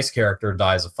 and the ice character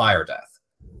dies a fire death,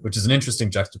 which is an interesting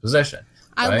juxtaposition.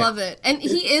 I right? love it. And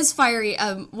he is fiery.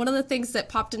 One of the things that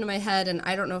popped into my head, and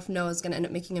I don't know if Noah's going to end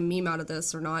up making a meme out of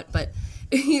this or not, but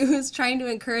he was trying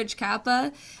to encourage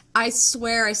Kappa. I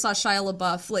swear I saw Shia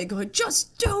LaBeouf going,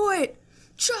 just do it!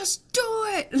 Just do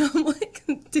it! And I'm like,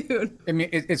 dude. I mean,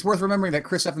 it's worth remembering that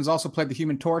Chris Evans also played the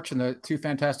Human Torch in the two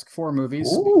Fantastic Four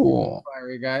movies. Ooh.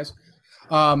 Fiery guys.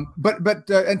 But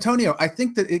Antonio, I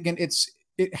think that again,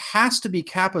 it has to be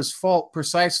Kappa's fault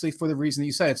precisely for the reason that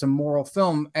you said. It's a moral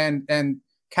film, and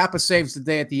Kappa saves the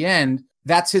day at the end.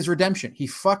 That's his redemption. He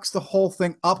fucks the whole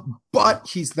thing up, but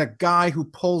he's the guy who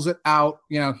pulls it out.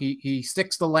 He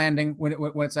sticks the landing when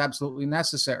it's absolutely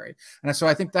necessary. And so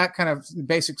I think that kind of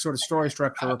basic sort of story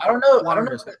structure. I don't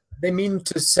know. They mean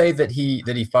to say that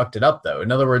he fucked it up, though.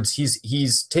 In other words,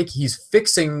 he's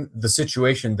fixing the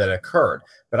situation that occurred.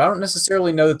 But I don't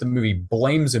necessarily know that the movie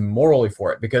blames him morally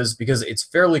for it, because it's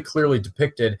fairly clearly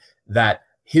depicted that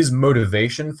his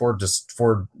motivation for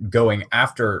going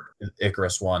after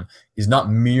Icarus One is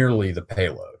not merely the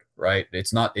payload, right?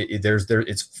 It's not.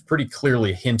 It's pretty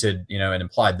clearly hinted, and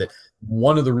implied that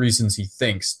one of the reasons he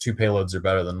thinks two payloads are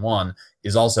better than one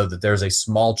is also that there's a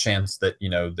small chance that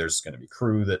there's going to be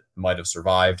crew that might have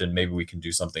survived, and maybe we can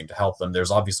do something to help them. There's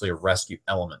obviously a rescue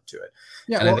element to it.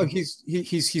 Yeah, and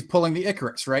he's pulling the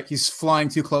Icarus, right? He's flying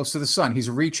too close to the sun. He's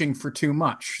reaching for too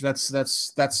much. That's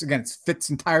again, it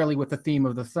fits entirely with the theme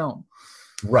of the film.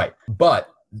 Right, but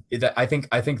I think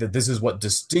that this is what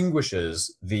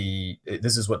distinguishes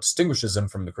him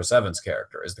from the Chris Evans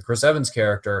character. Is the Chris Evans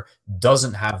character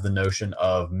doesn't have the notion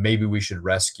of maybe we should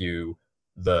rescue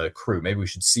the crew, maybe we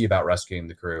should see about rescuing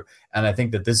the crew, and I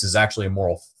think that this is actually a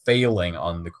moral failing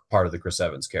on the part of the Chris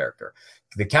Evans character.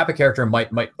 The Kappa character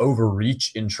might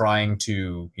overreach in trying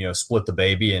to split the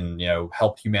baby and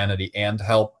help humanity and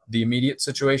help the immediate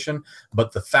situation,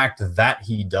 but the fact that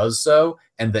he does so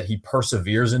and that he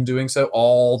perseveres in doing so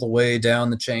all the way down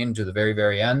the chain to the very,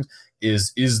 very end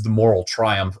is the moral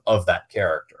triumph of that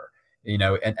character.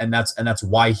 And that's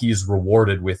why he's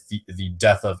rewarded with the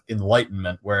death of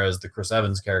enlightenment, whereas the Chris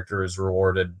Evans character is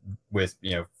rewarded with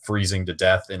freezing to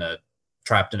death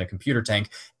trapped in a computer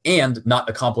tank and not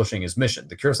accomplishing his mission.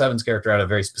 The Chris Evans character had a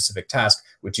very specific task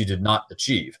which he did not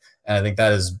achieve, and I think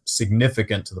that is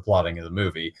significant to the plotting of the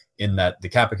movie, in that the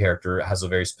Kappa character has a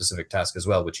very specific task as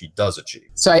well, which he does achieve.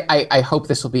 So I hope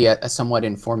this will be a somewhat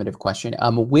informative question.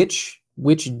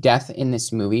 Which death in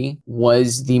this movie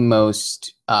was the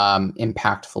most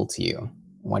impactful to you?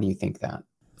 Why do you think that?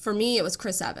 For me, it was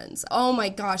Chris Evans. Oh my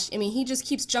gosh. I mean, he just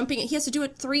keeps jumping. He has to do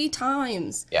it 3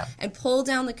 times. Yeah. And pull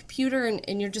down the computer,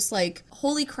 and you're just like,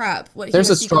 holy crap.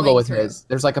 There's a struggle with his.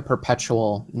 There's like a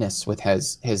perpetualness with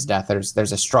his death.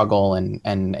 There's a struggle and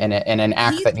an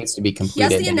act that needs to be completed.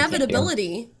 He has the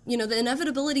inevitability. The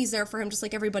inevitability is there for him just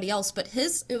like everybody else. But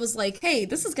it was like, hey,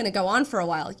 this is going to go on for a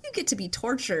while. You get to be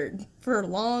tortured for a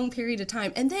long period of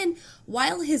time. And then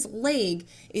while his leg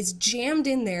is jammed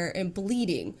in there and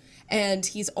bleeding, and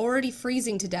he's already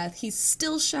freezing to death, he's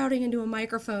still shouting into a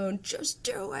microphone, just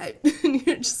do it. And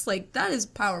you're just like, that is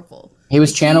powerful. He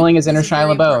was channeling his inner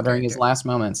Shia LaBeouf during his last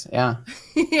moments. Yeah.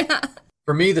 Yeah.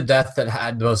 For me, the death that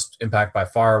had the most impact by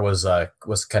far was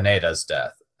Kaneda's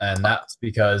death. And that's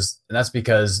because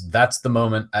that's the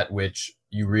moment at which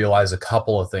you realize a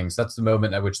couple of things. That's the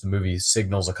moment at which the movie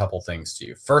signals a couple things to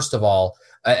you. First of all,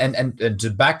 and to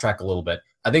backtrack a little bit,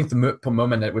 I think the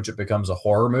moment at which it becomes a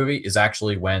horror movie is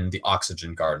actually when the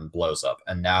oxygen garden blows up,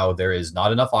 and now there is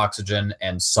not enough oxygen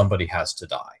and somebody has to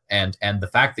die. And the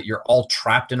fact that you're all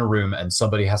trapped in a room and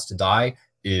somebody has to die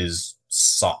is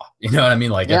Saw. You know what I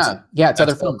mean? Like, it's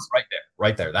other films.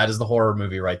 Right there. That is the horror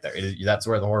movie right there. That's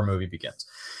where the horror movie begins.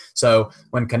 So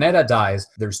when Kaneda dies,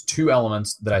 there's 2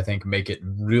 elements that I think make it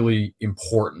really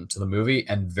important to the movie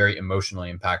and very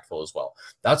emotionally impactful as well.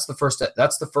 That's the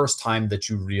first time that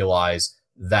you realize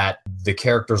that the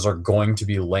characters are going to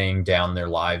be laying down their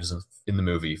lives in the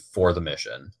movie for the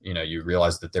mission. You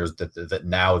realize that that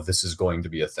now this is going to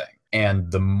be a thing. And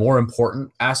the more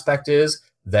important aspect is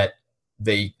that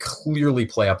they clearly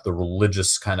play up the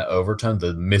religious kind of overtone,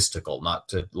 the mystical,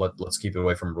 let's keep it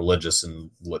away from religious and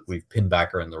we've pinned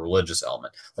back her in the religious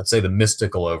element. Let's say the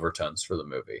mystical overtones for the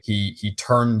movie. He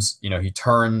turns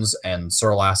and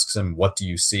Searle asks him, what do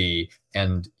you see?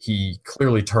 And he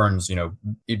clearly turns,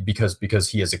 because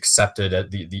he has accepted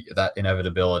that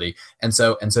inevitability. And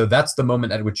so that's the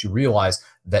moment at which you realize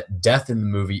that death in the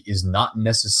movie is not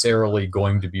necessarily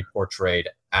going to be portrayed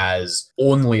as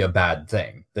only a bad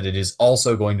thing, that it is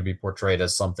also going to be portrayed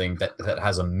as something that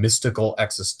has a mystical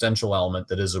existential element,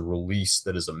 that is a release,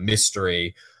 that is a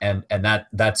mystery, and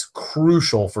that's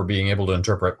crucial for being able to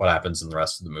interpret what happens in the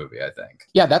rest of the movie, I think.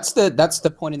 Yeah, that's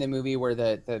the point in the movie where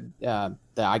the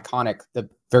iconic, the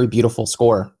very beautiful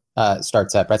score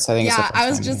starts up. Right? So I think I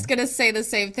was just gonna say the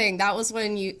same thing. That was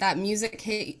when that music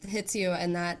hits you,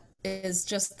 and that is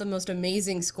just the most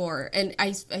amazing score. And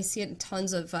I see it in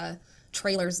tons of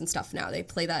trailers and stuff now. They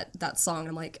play that song.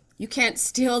 I'm like, you can't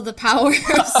steal the power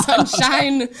of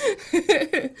sunshine.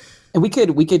 And we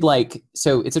could like,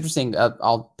 so it's interesting.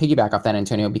 I'll piggyback off that,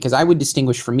 Antonio, because I would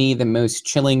distinguish for me the most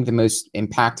chilling, the most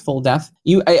impactful death.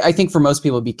 I think for most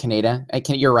people it'd be Kaneda.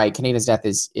 You're right. Kaneda's death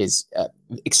is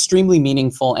extremely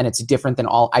meaningful, and it's different than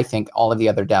all of the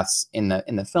other deaths in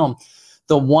the film.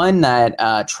 The one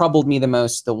that troubled me the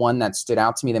most, the one that stood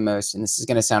out to me the most, and this is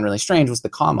going to sound really strange, was the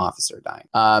comm officer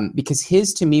dying. Because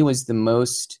his, to me, was the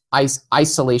most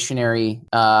isolationary,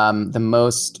 the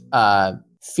most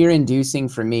fear-inducing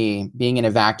for me, being in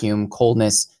a vacuum,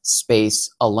 coldness, space,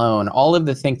 alone. All of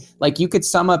the things, like you could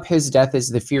sum up his death as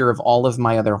the fear of all of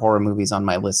my other horror movies on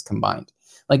my list combined.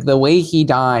 Like the way he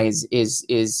dies is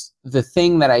the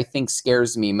thing that I think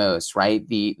scares me most, right?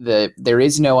 There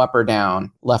is no up or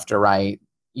down, left or right.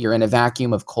 You're in a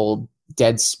vacuum of cold,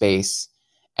 dead space,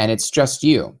 and it's just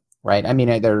you, right? I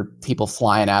mean, there are people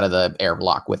flying out of the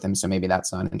airlock with him, so maybe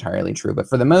that's not entirely true. But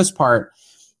for the most part,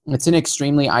 it's an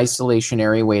extremely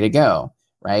isolationary way to go,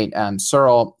 right?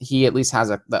 Searle, he at least has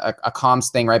a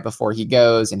comms thing right before he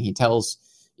goes, and he tells,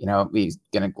 he's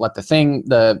going to let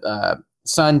the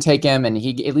son take him, and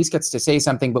he at least gets to say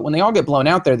something. But when they all get blown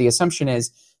out there, the assumption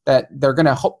is that they're going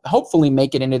to hopefully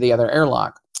make it into the other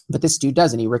airlock. But this dude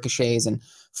doesn't. He ricochets and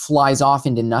flies off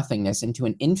into nothingness, into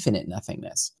an infinite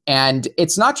nothingness. And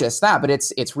it's not just that, but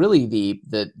it's really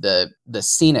the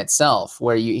scene itself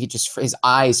where his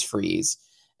eyes freeze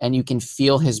and you can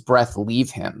feel his breath leave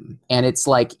him. And it's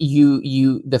like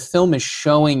the film is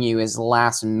showing you his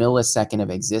last millisecond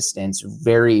of existence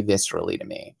very viscerally to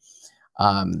me.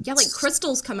 Like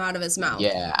crystals come out of his mouth.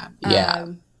 Yeah.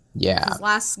 His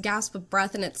last gasp of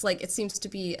breath, and it's like it seems to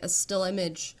be a still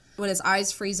image. When his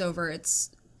eyes freeze over,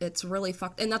 it's really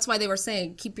fucked. And that's why they were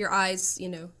saying, keep your eyes,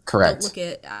 correct. Don't look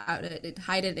at it,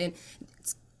 hide it, and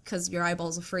it's because your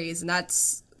eyeballs will freeze, and that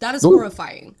is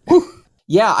horrifying.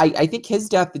 Yeah, I think his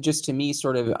death, just to me,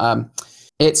 sort of,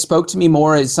 it spoke to me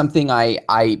more as something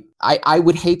I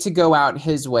would hate to go out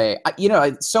his way.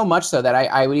 So much so that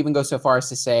I would even go so far as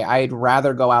to say I'd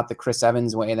rather go out the Chris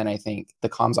Evans way than I think the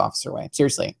comms officer way.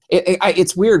 Seriously,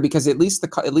 it's weird because at least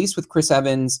with Chris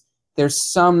Evans, there's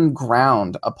some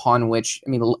ground upon which,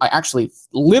 I actually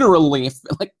literally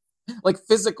like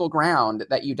physical ground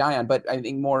that you die on. But I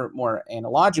think more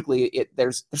analogically,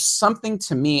 there's something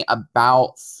to me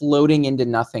about floating into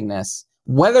nothingness,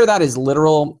 whether that is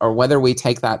literal or whether we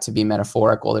take that to be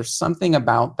metaphorical. There's something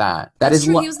about that. That's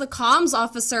true. He was the comms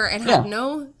officer and had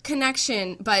no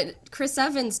connection, but Chris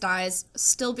Evans dies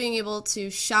still being able to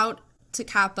shout to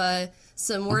Kappa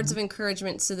some words of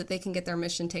encouragement so that they can get their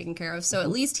mission taken care of. So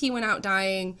at least he went out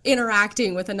dying,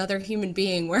 interacting with another human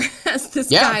being, whereas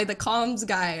this guy, the comms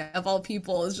guy of all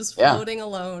people, is just floating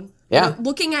alone. Yeah.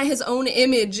 Looking at his own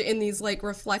image in these like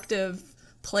reflective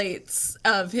plates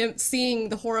of him, seeing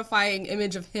the horrifying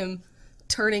image of him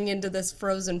turning into this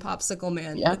frozen popsicle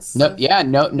man.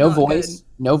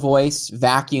 No voice,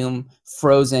 vacuum,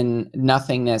 frozen,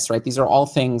 nothingness, right? These are all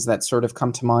things that sort of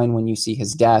come to mind when you see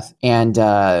his death. And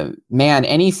man,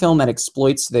 any film that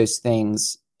exploits those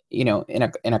things, in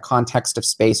a context of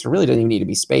space, or really doesn't even need to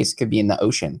be space, it could be in the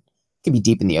ocean. It could be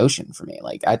deep in the ocean for me.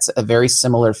 Like, that's a very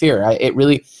similar fear.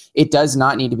 It does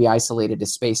not need to be isolated to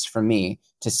space for me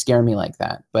to scare me like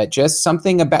that. But just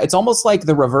something about, it's almost like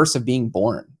the reverse of being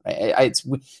born. Right? It's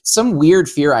some weird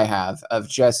fear I have of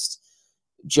just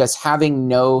having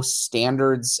no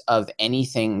standards of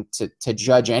anything to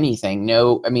judge anything.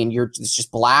 It's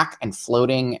just black and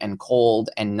floating and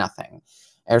cold and nothing.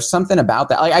 There's something about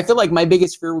that. Like, I feel like my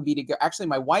biggest fear would be to go, actually,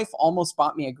 my wife almost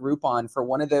bought me a Groupon for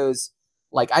one of those.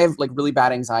 Like, I have like really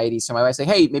bad anxiety. So my wife say,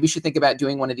 hey, maybe you should think about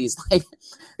doing one of these, like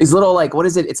these little, like, what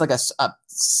is it? It's like a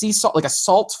sea salt, like a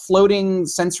salt floating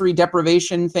sensory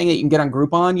deprivation thing that you can get on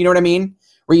Groupon. You know what I mean?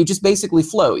 Where you just basically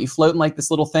float. You float in like this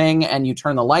little thing and you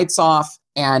turn the lights off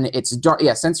and it's dark.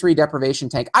 Yeah. Sensory deprivation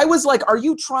tank. I was like, are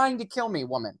you trying to kill me,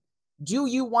 woman? Do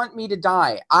you want me to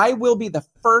die? I will be the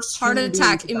first heart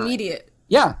attack immediate.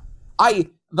 Yeah.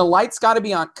 The lights got to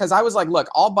be on, because I was like, look,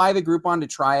 I'll buy the Groupon to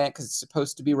try it because it's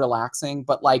supposed to be relaxing,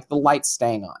 but like the light's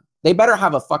staying on. They better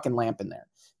have a fucking lamp in there,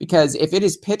 because if it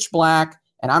is pitch black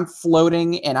and I'm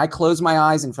floating and I close my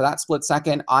eyes and for that split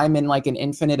second I'm in like an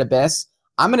infinite abyss,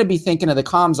 I'm going to be thinking of the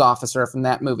comms officer from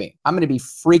that movie. I'm going to be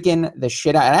freaking the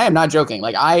shit out. And I am not joking.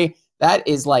 Like, that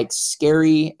is like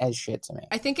scary as shit to me.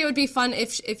 I think it would be fun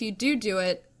if you do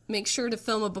it, make sure to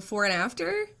film a before and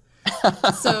after.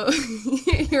 So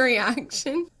your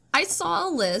reaction. I saw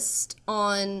a list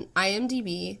on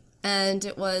IMDb, and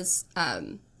it was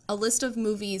a list of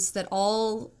movies that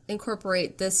all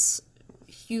incorporate this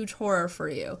huge horror for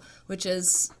you, which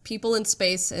is people in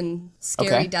space and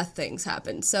scary death things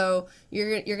happen. So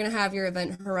you're gonna have your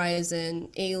Event Horizon,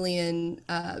 Alien.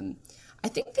 I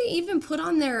think they even put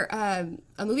on there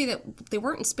a movie that they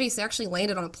weren't in space; they actually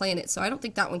landed on a planet. So I don't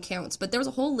think that one counts. But there was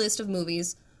a whole list of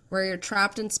movies where you're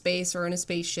trapped in space or in a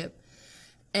spaceship.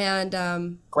 And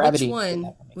Gravity. which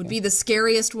one would be the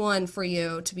scariest one for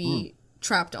you to be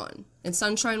trapped on? And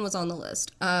Sunshine was on the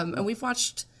list. And we've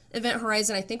watched Event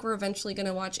Horizon. I think we're eventually going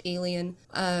to watch Alien.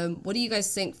 What do you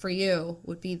guys think for you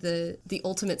would be the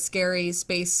ultimate scary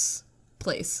space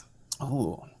place?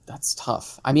 Oh, that's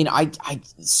tough. I mean, I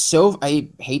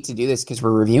hate to do this because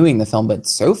we're reviewing the film, but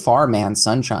so far, man,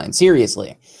 Sunshine.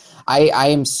 Seriously, I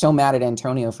am so mad at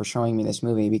Antonio for showing me this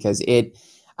movie because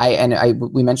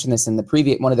we mentioned this in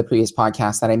one of the previous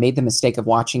podcasts that I made the mistake of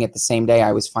watching it the same day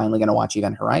I was finally going to watch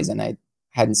Event Horizon. I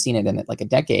hadn't seen it in like a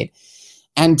decade.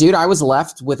 And dude, I was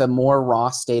left with a more raw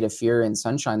state of fear in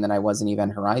Sunshine than I was in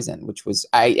Event Horizon, which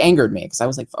angered me because I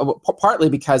was like, partly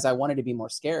because I wanted to be more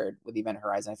scared with Event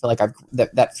Horizon. I feel like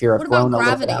that fear I've grown a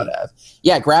little bit out of.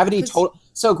 Yeah, Gravity.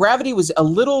 So Gravity was a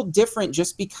little different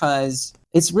just because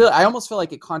it's really, I almost feel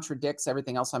like it contradicts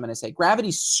everything else I'm going to say.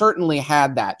 Gravity certainly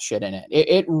had that shit in it.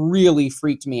 It really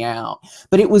freaked me out,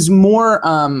 but it was more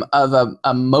of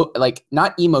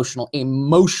not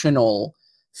emotional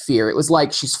fear. It was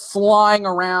like she's flying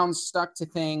around stuck to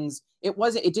things.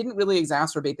 It didn't really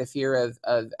exacerbate the fear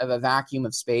of a vacuum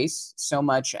of space so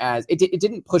much as it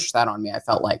didn't push that on me. I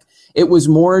felt like it was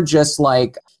more just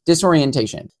like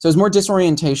disorientation. So it was more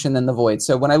disorientation than the void.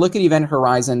 So when I look at Event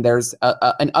Horizon, there's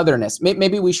an otherness.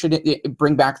 Maybe we should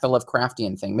bring back the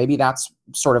Lovecraftian thing. Maybe that's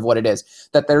sort of what it is,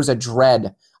 that there's a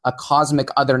dread, a cosmic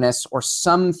otherness, or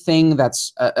something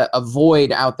that's a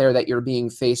void out there that you're being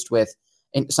faced with,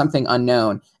 something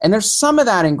unknown. And there's some of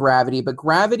that in Gravity, but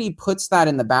Gravity puts that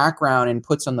in the background and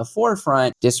puts on the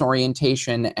forefront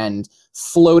disorientation and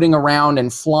floating around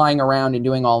and flying around and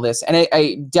doing all this. And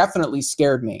it definitely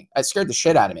scared me. It scared the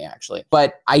shit out of me, actually.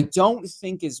 But I don't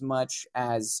think as much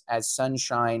as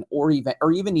Sunshine or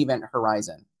even Event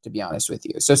Horizon, to be honest with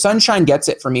you. So Sunshine gets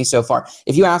it for me so far.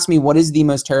 If you ask me what is the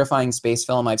most terrifying space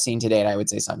film I've seen to date, I would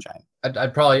say Sunshine.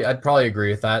 I'd probably agree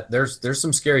with that. There's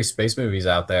some scary space movies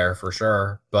out there for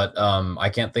sure, but I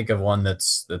can't think of one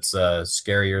that's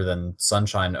scarier than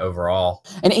Sunshine overall.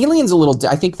 And Alien's a little.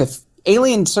 I think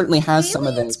Alien certainly has some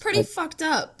of those. It's pretty fucked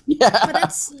up. Yeah, but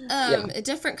that's a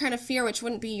different kind of fear, which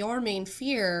wouldn't be your main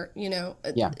fear. You know,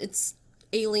 it's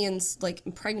aliens like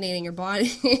impregnating your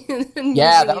body.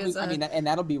 Yeah,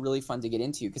 that'll be really fun to get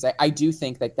into because I do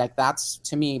think that's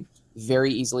to me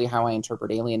very easily how I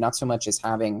interpret Alien, not so much as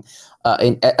having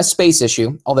a space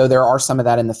issue, although there are some of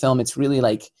that in the film. It's really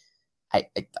like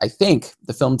I think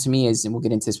the film to me is, and we'll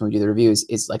get into this when we do the reviews,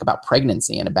 is like about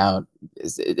pregnancy and about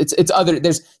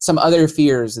there's some other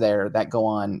fears there that go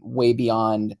on way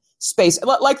beyond space,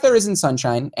 like there is in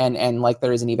Sunshine and like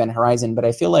there is in Event Horizon, but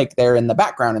I feel like they're in the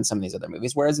background in some of these other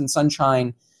movies. Whereas in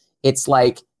Sunshine, it's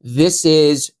like this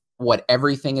is what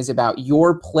everything is about,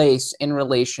 your place in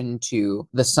relation to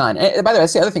the sun. And by the way,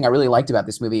 that's the other thing I really liked about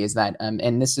this movie is that,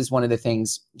 and this is one of the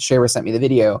things Shayra sent me the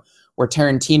video where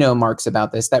Tarantino marks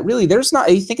about this, that really there's not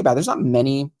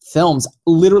many films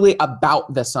literally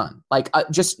about the sun. Like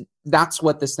just that's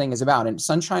what this thing is about. And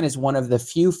Sunshine is one of the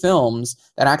few films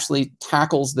that actually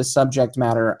tackles the subject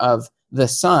matter of the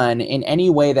sun in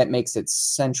any way that makes it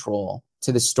central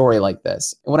to the story like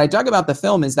this. And what I dug about the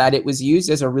film is that it was used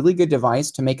as a really good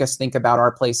device to make us think about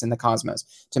our place in the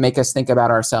cosmos, to make us think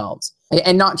about ourselves.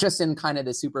 And not just in kind of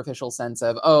the superficial sense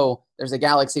of, oh, there's a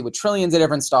galaxy with trillions of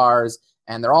different stars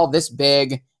and they're all this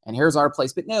big and here's our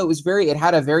place. But no, it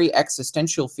had a very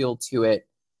existential feel to it.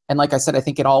 And like I said, I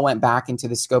think it all went back into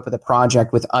the scope of the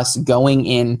project with us going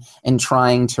in and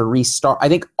trying to restart. I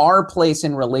think our place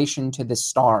in relation to the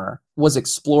star was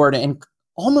explored in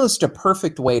almost a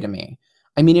perfect way to me.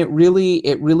 I mean, it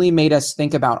really made us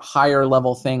think about higher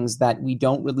level things that we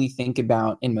don't really think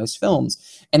about in most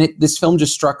films. And this film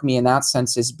just struck me in that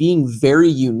sense as being very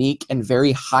unique and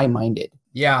very high-minded.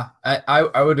 Yeah,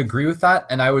 I would agree with that.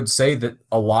 And I would say that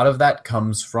a lot of that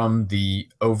comes from the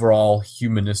overall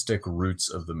humanistic roots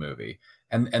of the movie.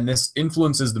 And this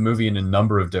influences the movie in a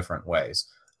number of different ways.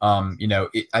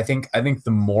 I think the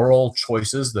moral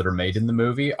choices that are made in the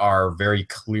movie are very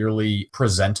clearly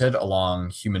presented along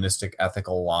humanistic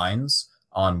ethical lines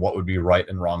on what would be right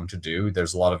and wrong to do.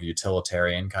 There's a lot of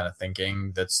utilitarian kind of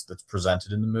thinking that's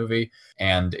presented in the movie,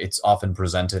 and it's often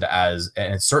presented as,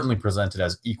 and it's certainly presented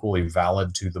as equally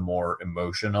valid to the more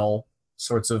emotional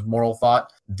sorts of moral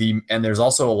thought. And there's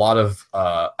also a lot of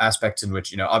aspects in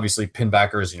which, obviously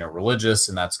Pinbacker is, religious,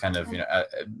 and that's kind of,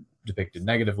 depicted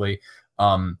negatively.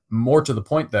 More to the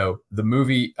point, though, the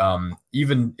movie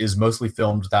even is mostly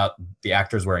filmed without the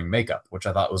actors wearing makeup, which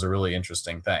I thought was a really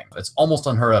interesting thing. It's almost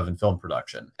unheard of in film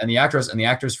production. And the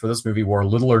actors for this movie wore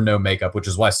little or no makeup, which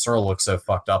is why Searle looks so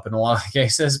fucked up in a lot of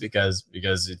cases because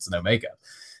it's no makeup.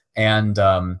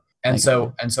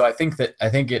 So I think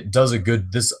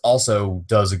this also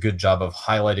does a good job of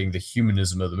highlighting the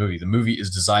humanism of the movie. The movie is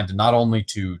designed to not only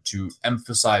to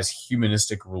emphasize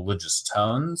humanistic religious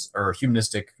tones or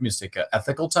humanistic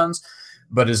ethical tones,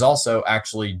 but is also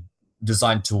actually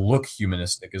designed to look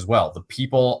humanistic as well. The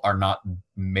people are not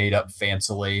made up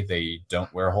fancily. They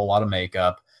don't wear a whole lot of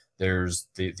makeup. There's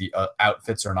the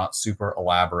outfits are not super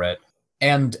elaborate.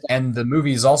 And the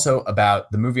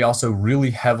movie also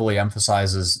really heavily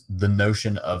emphasizes the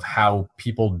notion of how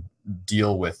people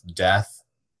deal with death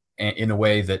in a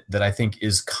way that I think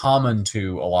is common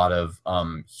to a lot of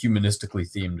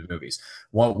humanistically themed movies.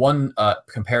 One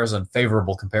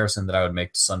favorable comparison that I would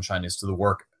make to Sunshine is to the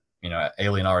work,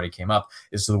 Alien already came up,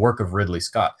 is to the work of Ridley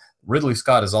Scott. Ridley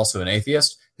Scott is also an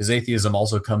atheist. His atheism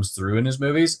also comes through in his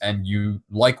movies, and you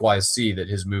likewise see that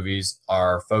his movies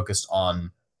are focused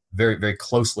on very, very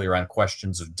closely around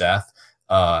questions of death.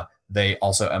 They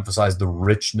also emphasize the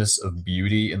richness of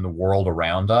beauty in the world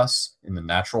around us, in the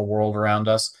natural world around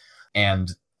us,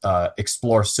 and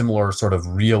explore similar sort of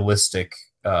realistic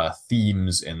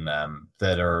themes in them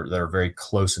that are very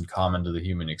close and common to the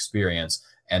human experience,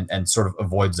 and sort of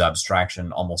avoids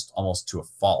abstraction almost to a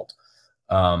fault.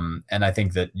 And I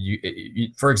think that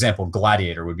for example,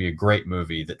 Gladiator would be a great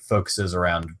movie that focuses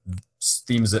around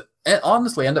themes that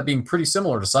honestly end up being pretty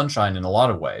similar to Sunshine in a lot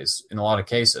of ways, in a lot of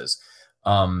cases.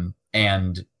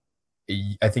 And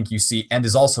I think you see, and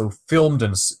is also filmed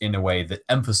in a way that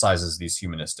emphasizes these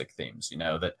humanistic themes,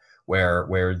 that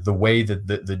where the way that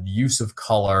the use of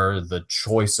color, the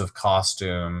choice of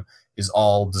costume is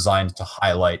all designed to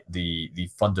highlight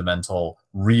the fundamental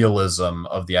realism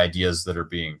of the ideas that are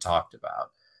being talked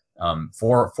about.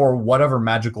 For whatever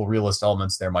magical realist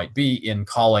elements there might be in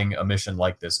calling a mission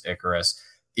like this Icarus,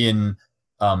 in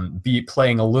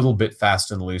playing a little bit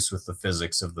fast and loose with the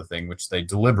physics of the thing, which they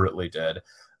deliberately did,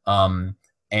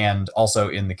 and also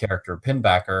in the character of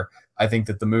Pinbacker. I think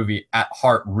that the movie at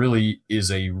heart really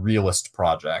is a realist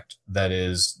project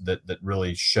that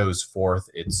really shows forth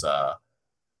its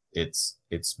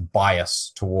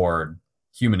bias toward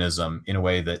humanism in a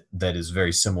way that is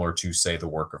very similar to, say, the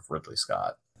work of Ridley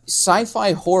Scott.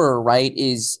 Sci-fi horror, right,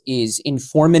 is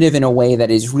informative in a way that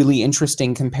is really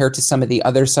interesting compared to some of the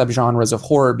other subgenres of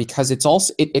horror, because it's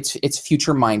also it's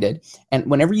future-minded. And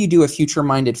whenever you do a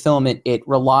future-minded film, it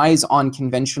relies on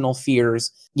conventional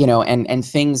fears, and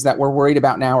things that we're worried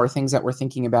about now or things that we're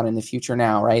thinking about in the future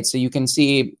now, right? So you can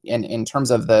see in terms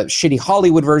of the shitty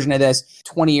Hollywood version of this,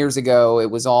 20 years ago,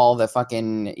 it was all the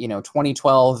fucking,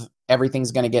 2012,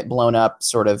 everything's going to get blown up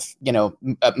sort of,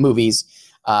 movies.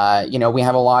 We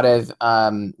have a lot of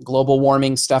global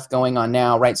warming stuff going on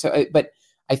now, right? So, but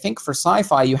I think for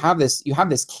sci-fi, you have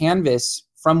this canvas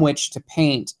from which to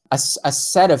paint a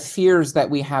set of fears that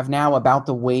we have now about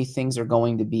the way things are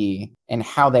going to be and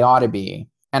how they ought to be.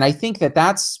 And I think that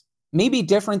that's maybe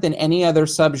different than any other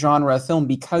subgenre of film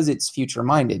because it's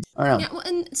future-minded. I don't know. Yeah, well,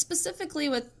 and specifically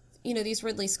with these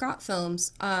Ridley Scott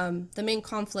films, the main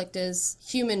conflict is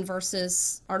human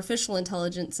versus artificial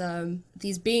intelligence,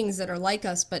 these beings that are like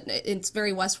us, but it's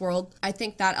very Westworld. I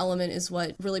think that element is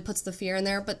what really puts the fear in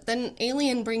there. But then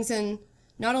Alien brings in,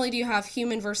 not only do you have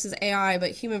human versus AI,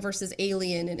 but human versus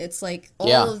alien, and it's like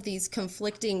all of these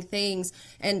conflicting things.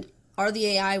 And are the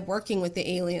AI working with the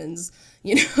aliens?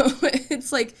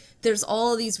 It's like there's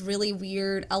all these really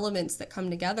weird elements that come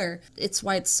together. It's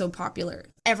why it's so popular.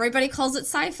 Everybody calls it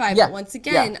sci-fi, but once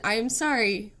again, I'm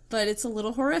sorry, but it's a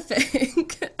little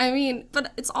horrific. I mean,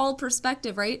 but it's all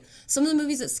perspective, right? Some of the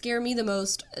movies that scare me the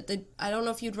most, I don't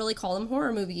know if you'd really call them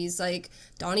horror movies, like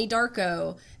Donnie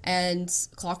Darko and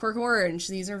Clockwork Orange.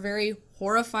 These are very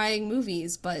horrifying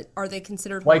movies, but are they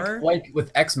considered horror? Like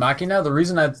with Ex Machina, the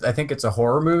reason I think it's a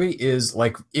horror movie is,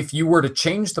 like, if you were to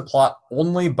change the plot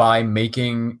only by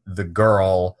making the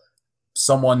girl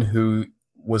someone who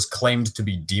was claimed to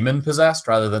be demon possessed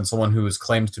rather than someone who was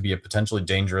claimed to be a potentially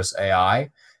dangerous AI,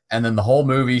 and then the whole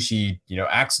movie she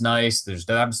acts nice, there's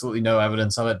absolutely no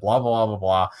evidence of it, blah blah blah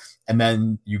blah, and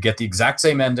then you get the exact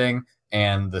same ending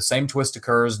and the same twist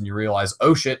occurs and you realize,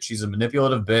 oh shit, she's a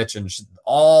manipulative bitch, and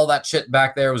all that shit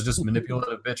back there was just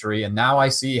manipulative bitchery, and now I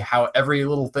see how every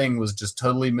little thing was just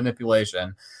totally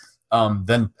manipulation.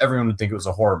 Then everyone would think it was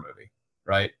a horror movie,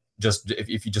 right? just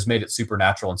if you just made it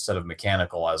supernatural instead of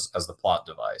mechanical as the plot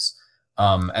device.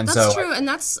 And that's so true, and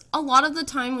that's a lot of the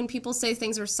time when people say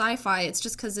things are sci-fi, it's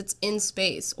just because it's in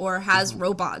space or has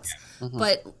robots.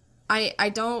 But I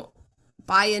don't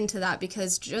buy into that,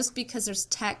 because just because there's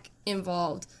tech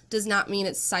involved does not mean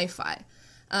it's sci-fi.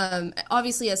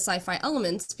 Obviously, it has sci-fi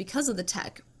elements because of the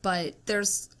tech, but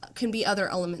can be other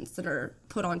elements that are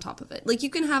put on top of it. Like, you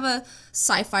can have a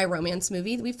sci-fi romance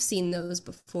movie. We've seen those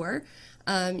before.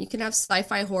 You can have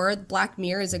sci-fi horror. Black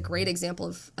Mirror is a great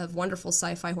example of wonderful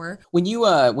sci-fi horror. When you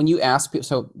ask people,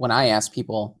 so when I ask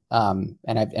people, and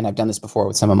I've done this before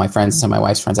with some of my friends, some of my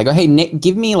wife's friends, I go, hey, Nick,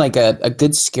 give me like a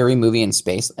good scary movie in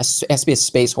space. It has to be a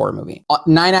space horror movie.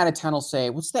 9 out of 10 will say,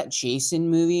 what's that Jason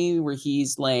movie where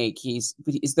there's like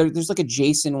a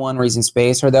Jason one where he's in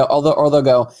space, or they'll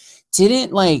go,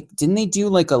 didn't they do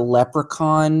like a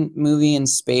Leprechaun movie in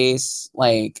space?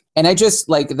 Like, and I just,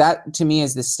 like, that to me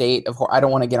is the state of horror. I don't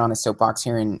want to get on a soapbox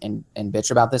here and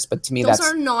bitch about this, but to me, those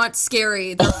are not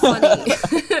scary. They're funny.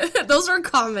 Those are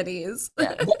comedies.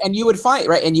 Yeah. And you would find,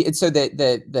 right? And so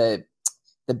I'm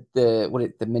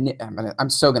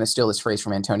so going to steal this phrase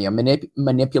from Antonio,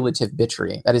 manipulative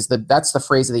bitchery. That's the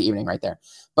phrase of the evening right there.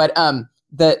 But,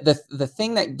 the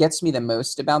thing that gets me the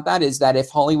most about that is that if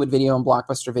Hollywood Video and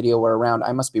Blockbuster Video were around,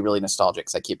 I must be really nostalgic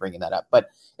because I keep bringing that up.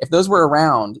 But if those were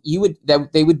around,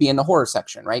 they would be in the horror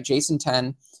section, right? Jason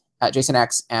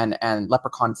X and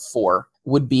Leprechaun 4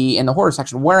 would be in the horror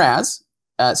section, whereas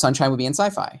Sunshine would be in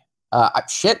sci-fi.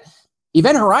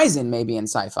 Event Horizon may be in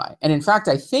sci-fi, and in fact,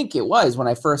 I think it was when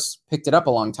I first picked it up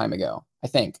a long time ago. I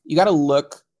think you got to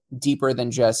look deeper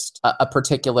than just a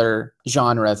particular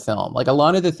genre of film. Like, a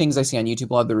lot of the things I see on YouTube,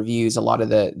 a lot of the reviews, a lot of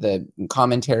the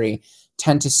commentary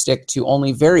tend to stick to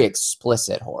only very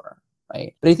explicit horror,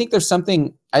 right? But I think there's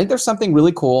something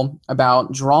really cool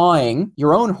about drawing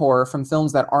your own horror from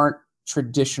films that aren't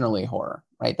traditionally horror,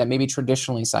 right? That may be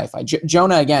traditionally sci-fi.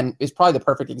 Jonah, again, is probably the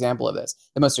perfect example of this,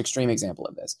 the most extreme example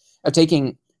of this, of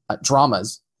taking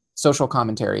dramas, social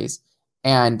commentaries,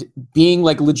 and being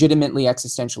like legitimately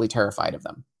existentially terrified of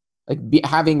them. Like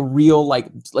having real, like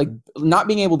not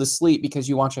being able to sleep because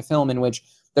you watch a film in which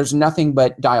there's nothing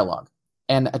but dialogue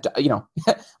and,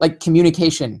 like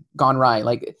communication gone awry,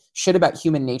 like shit about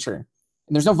human nature.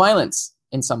 And there's no violence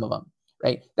in some of them,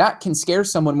 right? That can scare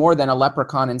someone more than a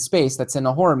Leprechaun in space that's in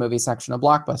the horror movie section of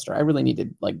Blockbuster. I need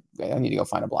to go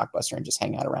find a Blockbuster and just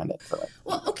hang out around it for like.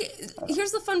 Well, okay,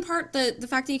 here's the fun part. The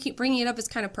fact that you keep bringing it up is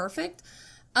kind of perfect.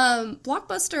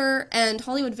 Blockbuster and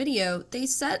Hollywood Video, they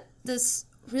set this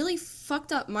really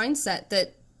fucked up mindset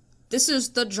that this is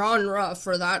the genre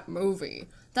for that movie.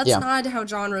 That's not how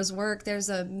genres work. There's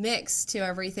a mix to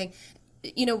everything.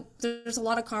 There's a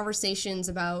lot of conversations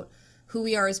about who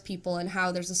we are as people and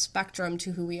how there's a spectrum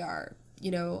to who we are,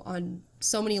 on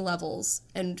so many levels,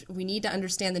 and we need to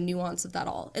understand the nuance of that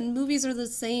all. And movies are the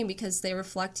same because they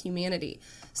reflect humanity.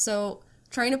 So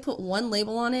trying to put one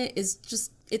label on it is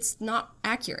just, it's not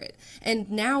accurate. And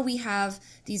now we have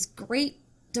these great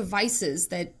devices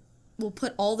that will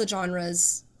put all the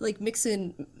genres, like, mix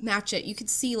and match it. You could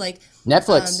see, like,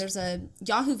 Netflix. There's a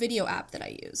Yahoo Video app that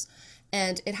I use,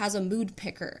 and it has a mood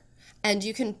picker, and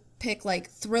you can pick like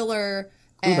thriller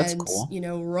and cool.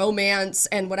 Romance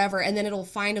and whatever, and then it'll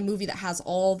find a movie that has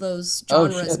all those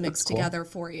genres mixed together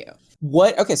for you.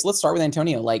 Okay, so let's start with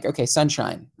Antonio. Like, okay,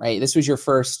 Sunshine, right? This was your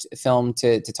first film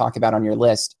to talk about on your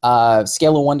list.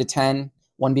 Scale of 1 to 10.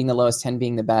 1 being the lowest, 10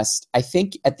 being the best. I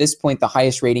think at this point, the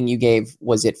highest rating you gave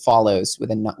was It Follows with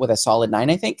a solid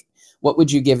 9, I think. What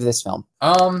would you give this film?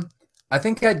 I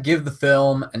think I'd give the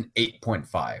film an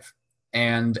 8.5.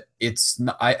 And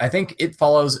I think It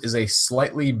Follows is a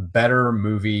slightly better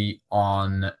movie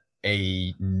on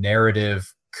a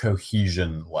narrative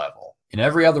cohesion level. In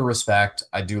every other respect,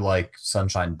 I do like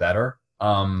Sunshine better.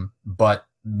 But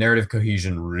narrative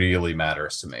cohesion really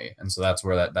matters to me, and so that's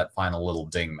where that final little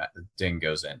ding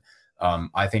goes in.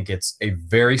 I think it's a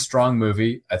very strong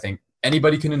movie. I think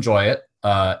anybody can enjoy it.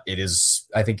 I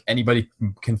think anybody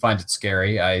can find it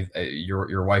scary.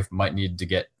 Your wife might need to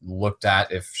get looked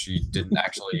at if she didn't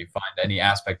actually find any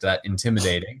aspect of that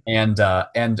intimidating. And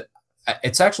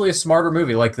it's actually a smarter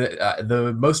movie. Like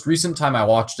the most recent time I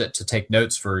watched it to take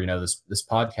notes for this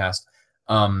podcast,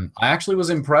 I actually was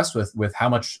impressed with how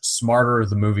much smarter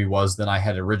the movie was than I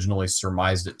had originally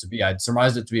surmised it to be. I'd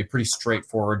surmised it to be a pretty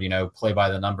straightforward, play by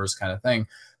the numbers kind of thing.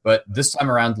 But this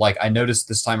time around, I noticed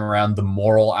this time around the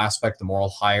moral aspect, the moral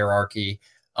hierarchy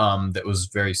that was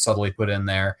very subtly put in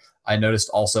there. I noticed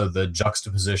also the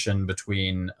juxtaposition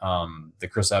between the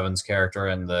Chris Evans character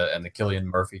and the Cillian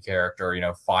Murphy character,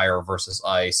 fire versus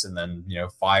ice, and then,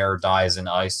 fire dies in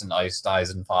ice and ice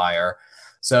dies in fire.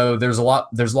 So there's a lot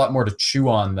more to chew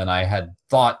on than I had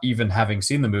thought, even having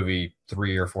seen the movie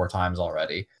 3 or 4 times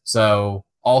already. So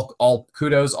all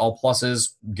kudos, all pluses.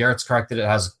 Garrett's correct that it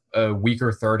has a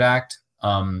weaker third act.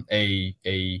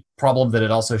 A problem that it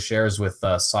also shares with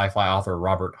sci-fi author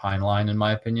Robert Heinlein, in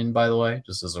my opinion, by the way,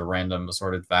 just as a random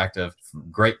assorted fact of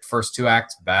great first 2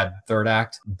 acts, bad third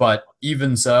act. But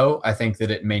even so, I think that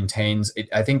it maintains it.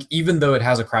 I think even though it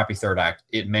has a crappy third act,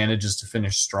 it manages to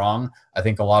finish strong. I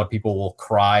think a lot of people will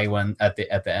cry when at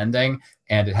the ending,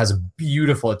 and it has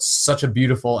it's such a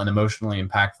beautiful and emotionally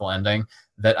impactful ending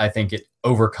that I think it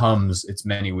overcomes its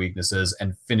many weaknesses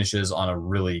and finishes on a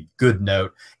really good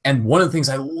note. And one of the things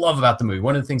I love about the movie,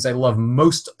 one of the things I love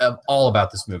most of all about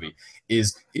this movie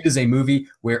is it is a movie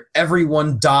where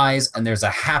everyone dies and there's a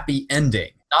happy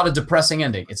ending. Not a depressing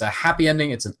ending. It's a happy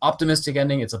ending. It's an optimistic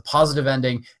ending. It's a positive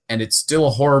ending. And it's still a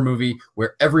horror movie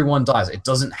where everyone dies. It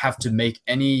doesn't have to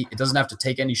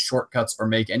take any shortcuts or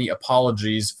make any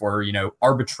apologies for,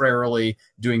 arbitrarily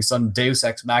doing some Deus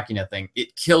Ex Machina thing.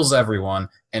 It kills everyone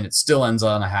and it still ends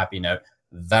on a happy note.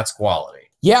 That's quality.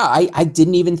 Yeah, I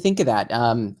didn't even think of that.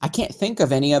 I can't think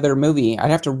of any other movie.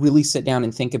 I'd have to really sit down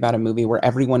and think about a movie where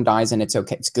everyone dies and it's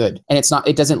okay, it's good. And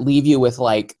it doesn't leave you with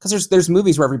because there's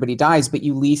movies where everybody dies, but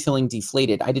you leave feeling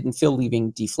deflated. I didn't feel leaving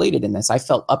deflated in this. I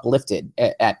felt uplifted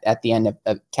at the end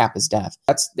of Kappa's death.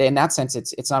 That's, in that sense,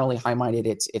 it's not only high-minded,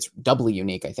 it's doubly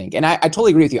unique, I think. And I totally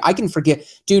agree with you. I can forget,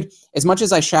 dude, as much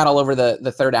as I shat all over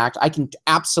the third act, I can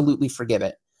absolutely forgive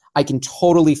it. I can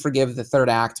totally forgive the third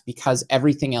act because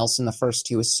everything else in the first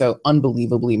 2 is so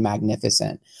unbelievably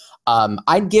magnificent.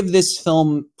 I'd give this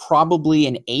film probably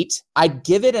an 8. I'd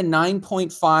give it a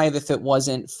 9.5 if it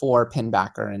wasn't for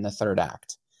Pinbacker in the third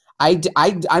act.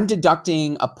 I'm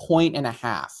deducting a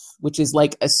 1.5, which is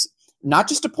not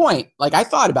just a point. I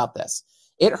thought about this.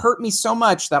 It hurt me so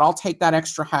much that I'll take that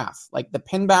extra half. The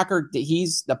Pinbacker,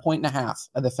 he's the 1.5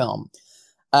 of the film.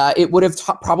 It would have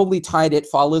probably tied It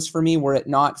Follows for me were it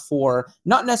not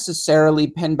necessarily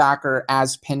Pinbacker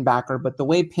as Pinbacker, but the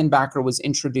way Pinbacker was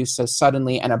introduced so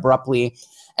suddenly and abruptly,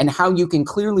 and how you can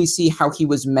clearly see how he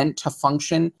was meant to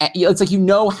function.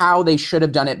 It's how they should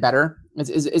have done it better.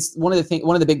 It's one of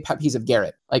the big pet peeves of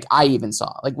Garrett. I even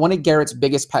saw one of Garrett's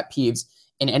biggest pet peeves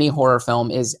in any horror film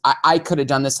is I could have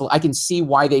done this. I can see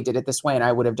why they did it this way, and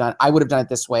I would have done it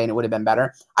this way, and it would have been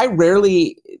better. I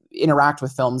rarely interact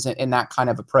with films in that kind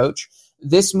of approach.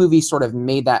 This movie sort of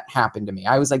made that happen to me.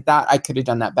 I was like, that I could have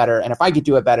done that better, and if I could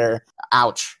do it better,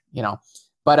 ouch,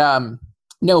 But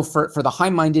no, for the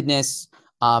high-mindedness,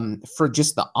 for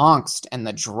just the angst and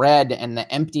the dread and the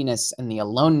emptiness and the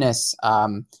aloneness,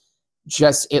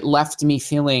 it left me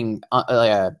feeling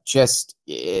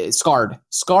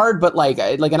scarred, but like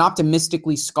an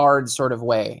optimistically scarred sort of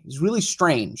way. It was really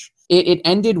strange. It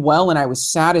ended well and I was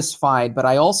satisfied, but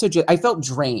I also I felt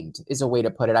drained is a way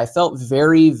to put it. I felt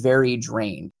very, very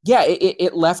drained. Yeah,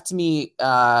 it left me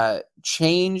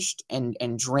changed and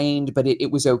drained, but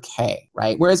it was okay,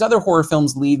 right? Whereas other horror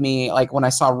films leave me, when I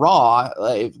saw Raw,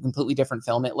 a completely different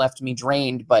film, it left me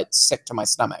drained but sick to my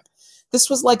stomach. This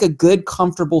was a good,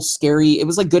 comfortable, scary. It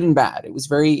was good and bad. It was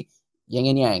very yin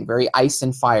and yang, very ice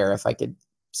and fire, if I could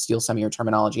steal some of your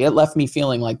terminology. It left me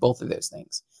feeling like both of those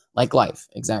things, like life,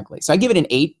 exactly. So I give it an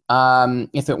 8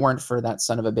 if it weren't for that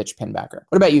son of a bitch Pinbacker.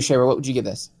 What about you, Shayra? What would you give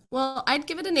this? Well, I'd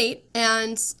give it an 8,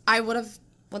 and I would have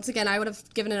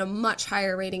given it a much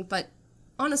higher rating, but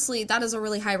honestly, that is a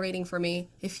really high rating for me.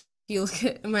 If you look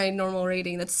at my normal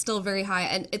rating, that's still very high,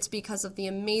 and it's because of the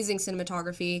amazing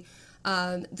cinematography.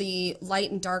 The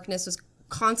light and darkness was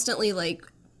constantly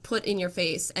put in your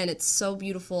face, and it's so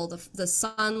beautiful. The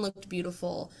sun looked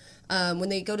beautiful. When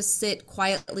they go to sit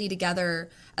quietly together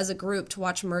as a group to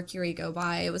watch Mercury go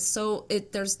by,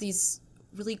 there's these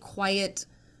really quiet,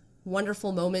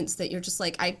 wonderful moments that you're just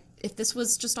if this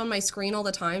was just on my screen all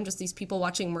the time, just these people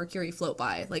watching Mercury float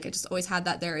by, I just always had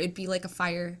that there. It'd be like a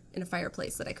fire in a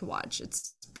fireplace that I could watch.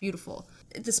 It's beautiful.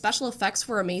 The special effects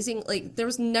were amazing. There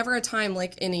was never a time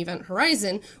in Event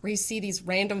Horizon where you see these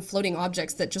random floating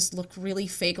objects that just look really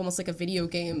fake, almost like a video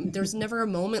game. There's never a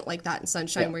moment like that in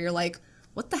Sunshine where you're like,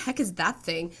 what the heck is that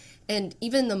thing? And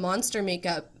even the monster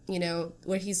makeup,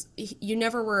 where you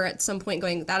never were at some point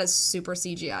going, that is super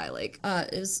CGI,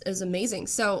 is amazing.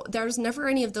 So there's never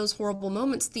any of those horrible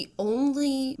moments. The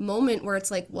only moment where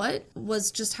it's what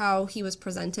was just how he was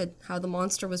presented, how the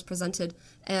monster was presented.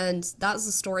 And that was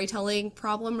the storytelling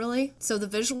problem, really. So the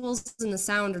visuals and the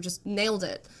sound are just nailed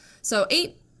it. So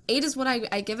 8 is what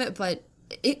I give it, but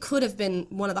it could have been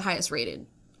one of the highest rated,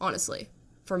 honestly,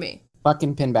 for me.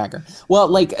 Fucking pinbacker. Well,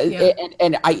 like, Yeah.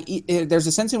 there's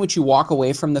a sense in which you walk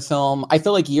away from the film. I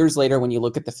feel like years later, when you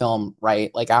look at the film, right,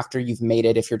 like after you've made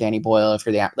it, if you're Danny Boyle, if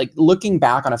you're like looking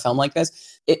back on a film like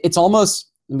this, it's almost.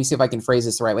 Let me see if I can phrase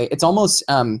this the right way. It's almost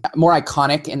more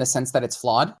iconic in the sense that it's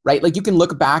flawed, right? Like you can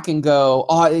look back and go,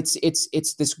 oh, it's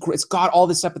got all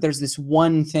this stuff, but there's this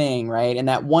one thing, right? And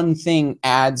that one thing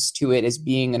adds to it as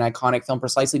being an iconic film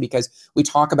precisely because we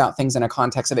talk about things in a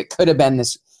context of it could have been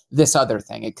this other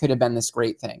thing. It could have been this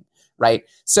great thing, right?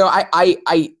 So I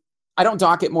don't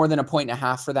dock it more than 1.5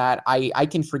 points for that. I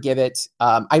can forgive it.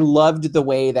 I loved the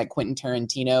way that Quentin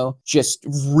Tarantino just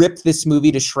ripped this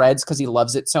movie to shreds because he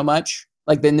loves it so much.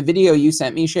 Like in the video you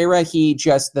sent me, Shayra,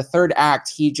 the third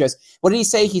act, what did he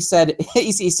say? He said,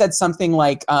 he said something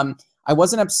like, I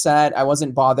wasn't upset. I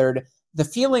wasn't bothered. The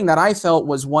feeling that I felt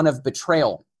was one of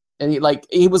betrayal. And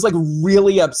he was like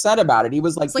really upset about it. He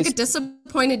was like, it's like a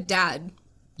disappointed dad.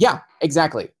 Yeah,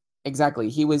 exactly.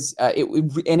 He was,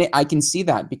 I can see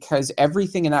that because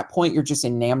everything in that point, you're just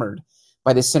enamored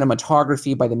by the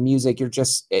cinematography, by the music. You're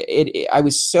just, I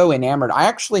was so enamored. I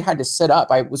actually had to sit up.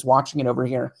 I was watching it over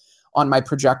here on my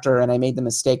projector, and I made the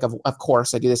mistake of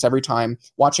course, I do this every time,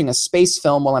 watching a space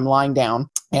film while I'm lying down,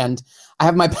 and I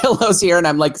have my pillows here, and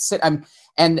I'm like,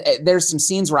 and there's some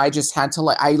scenes where I just had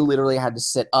to I literally had to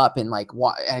sit up and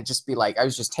and just be like, I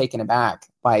was just taken aback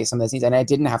by some of the scenes, and I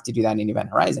didn't have to do that in Event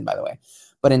Horizon, by the way,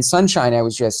 but in Sunshine, it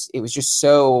was just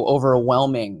so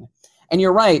overwhelming. And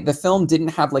you're right, the film didn't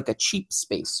have like a cheap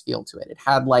space feel to it. It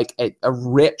had like a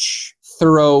rich,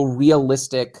 thorough,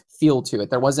 realistic feel to it.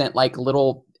 There wasn't like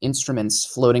little instruments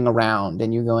floating around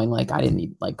and you're going like, I didn't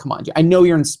need, like, come on, I know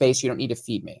you're in space, you don't need to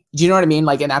feed me. Do you know what I mean?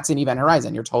 Like, and that's in Event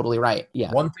Horizon. You're totally right.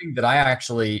 Yeah. One thing that I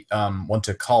actually want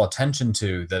to call attention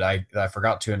to that I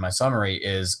forgot to in my summary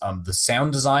is the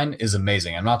sound design is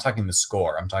amazing. I'm not talking the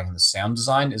score. I'm talking the sound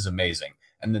design is amazing.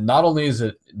 And then not only is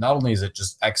it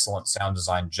just excellent sound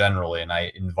design generally, and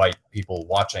I invite people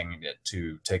watching it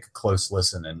to take a close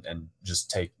listen and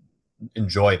just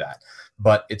enjoy that,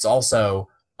 but it's also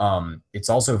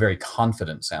very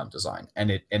confident sound design,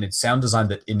 and it's sound design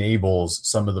that enables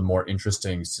some of the more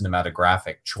interesting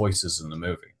cinematographic choices in the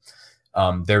movie.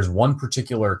 There's one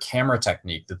particular camera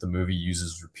technique that the movie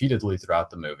uses repeatedly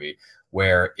throughout the movie,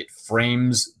 where it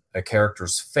frames a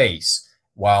character's face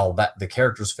while the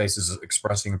character's face is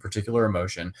expressing a particular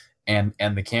emotion, and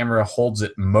the camera holds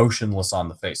it motionless on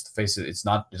the face. The face, it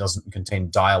doesn't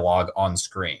contain dialogue on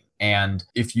screen. And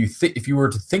if you were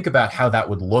to think about how that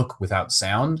would look without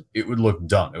sound, it would look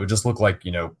dumb. It would just look like,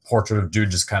 portrait of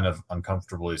dude just kind of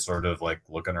uncomfortably sort of like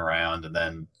looking around and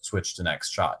then switch to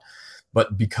next shot.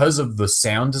 But because of the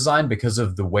sound design, because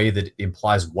of the way that it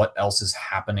implies what else is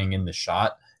happening in the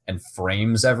shot and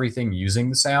frames everything using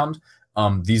the sound,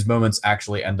 these moments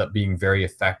actually end up being very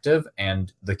effective,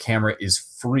 and the camera is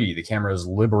free. The camera is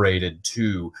liberated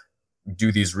to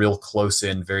do these real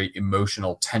close-in, very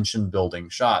emotional, tension-building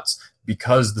shots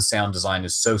because the sound design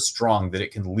is so strong that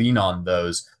it can lean on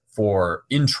those for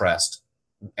interest,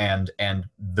 and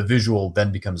the visual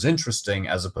then becomes interesting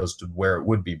as opposed to where it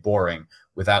would be boring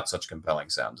without such compelling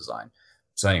sound design.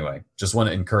 So anyway, just want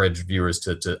to encourage viewers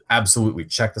to absolutely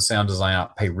check the sound design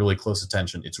out, pay really close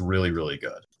attention. It's really, really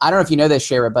good. I don't know if you know this,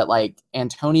 Shayra, but like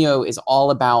Antonio is all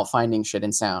about finding shit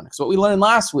in sound. Because what we learned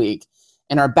last week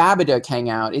in our Babadook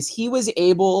hangout is he was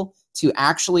able to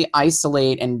actually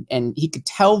isolate and he could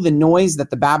tell the noise that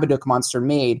the Babadook monster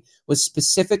made was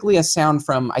specifically a sound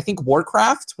from, I think,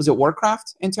 Warcraft. Was it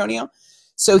Warcraft, Antonio?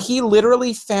 So he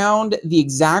literally found the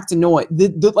exact noise,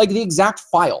 the exact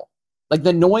file. Like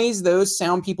the noise those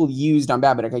sound people used on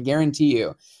Babadook, I guarantee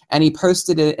you. And he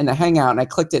posted it in the Hangout, and I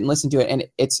clicked it and listened to it, and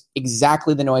it's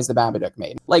exactly the noise the Babadook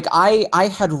made. Like I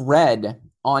had read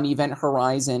on Event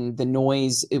Horizon the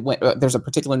noise, there's a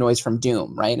particular noise from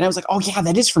Doom, right? And I was like, oh yeah,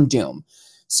 that is from Doom.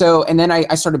 So, and then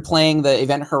I started playing the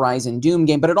Event Horizon Doom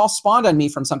game, but it all spawned on me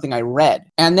from something I read.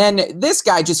 And then this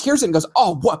guy just hears it and goes,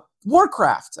 oh, what?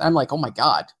 Warcraft. I'm like, oh my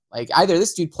God. Like either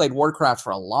this dude played Warcraft for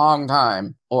a long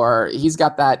time, or he's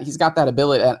got that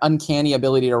ability, an uncanny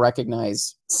ability to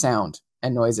recognize sound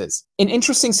and noises. An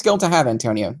interesting skill to have,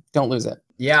 Antonio. Don't lose it.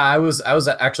 Yeah, I was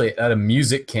actually at a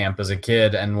music camp as a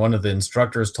kid, and one of the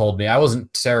instructors told me I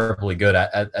wasn't terribly good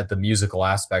at the musical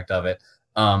aspect of it,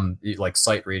 like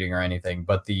sight reading or anything.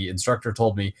 But the instructor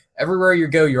told me everywhere you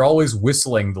go, you're always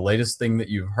whistling the latest thing that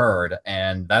you've heard,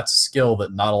 and that's a skill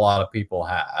that not a lot of people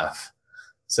have.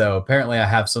 So apparently I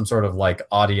have some sort of like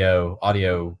audio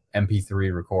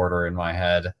MP3 recorder in my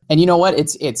head. And you know what?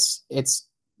 It's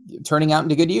turning out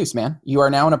into good use, man. You are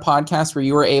now in a podcast where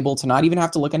you are able to not even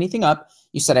have to look anything up.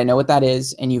 You said, I know what that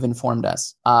is, and you've informed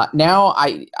us. Now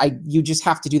you just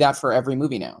have to do that for every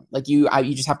movie now. Like you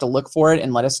just have to look for it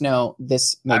and let us know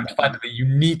this. I have to find the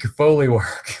unique Foley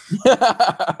work.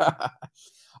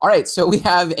 All right, so we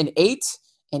have an 8,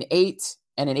 an 8,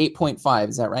 and an 8.5.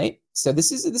 Is that right? So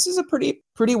this is a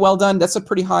pretty well done. That's a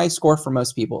pretty high score for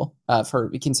most people,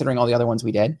 for considering all the other ones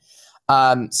we did.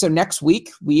 So next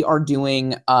week we are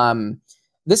doing.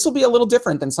 This will be a little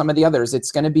different than some of the others.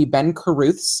 It's going to be Ben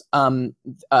Carruth's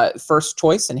first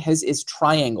choice, and his is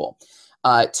Triangle.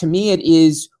 To me, it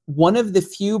is one of the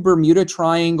few Bermuda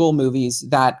Triangle movies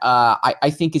that I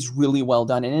think is really well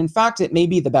done. And in fact, it may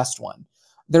be the best one.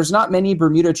 There's not many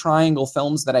Bermuda Triangle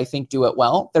films that I think do it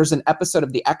well. There's an episode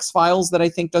of The X-Files that I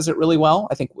think does it really well.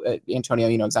 I think, Antonio,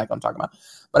 you know exactly what I'm talking about.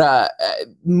 But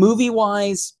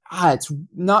movie-wise, it's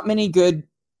not many good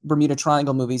Bermuda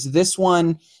Triangle movies. This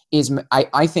one is,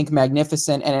 I think,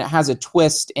 magnificent, and it has a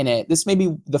twist in it. This may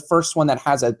be the first one that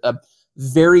has a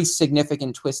very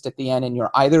significant twist at the end, and you're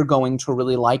either going to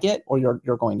really like it or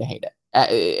you're going to hate it.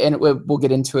 And we'll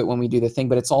get into it when we do the thing,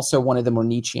 but it's also one of the more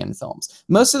Nietzschean films.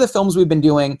 Most of the films we've been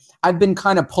doing, I've been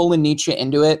kind of pulling Nietzsche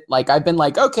into it. Like I've been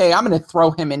like, okay, I'm going to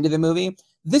throw him into the movie.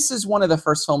 This is one of the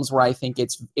first films where I think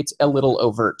it's a little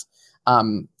overt.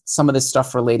 Some of the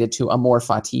stuff related to amor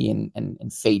fati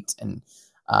and fate and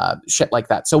shit like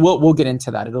that. So we'll get into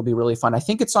that. It'll be really fun. I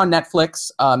think it's on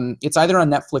Netflix. It's either on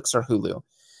Netflix or Hulu.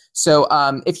 So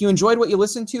if you enjoyed what you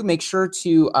listened to, make sure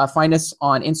to find us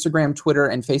on Instagram, Twitter,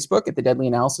 and Facebook at the Deadly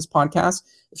Analysis Podcast.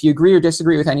 If you agree or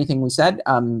disagree with anything we said,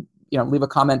 leave a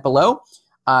comment below.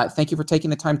 Thank you for taking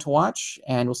the time to watch,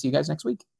 and we'll see you guys next week.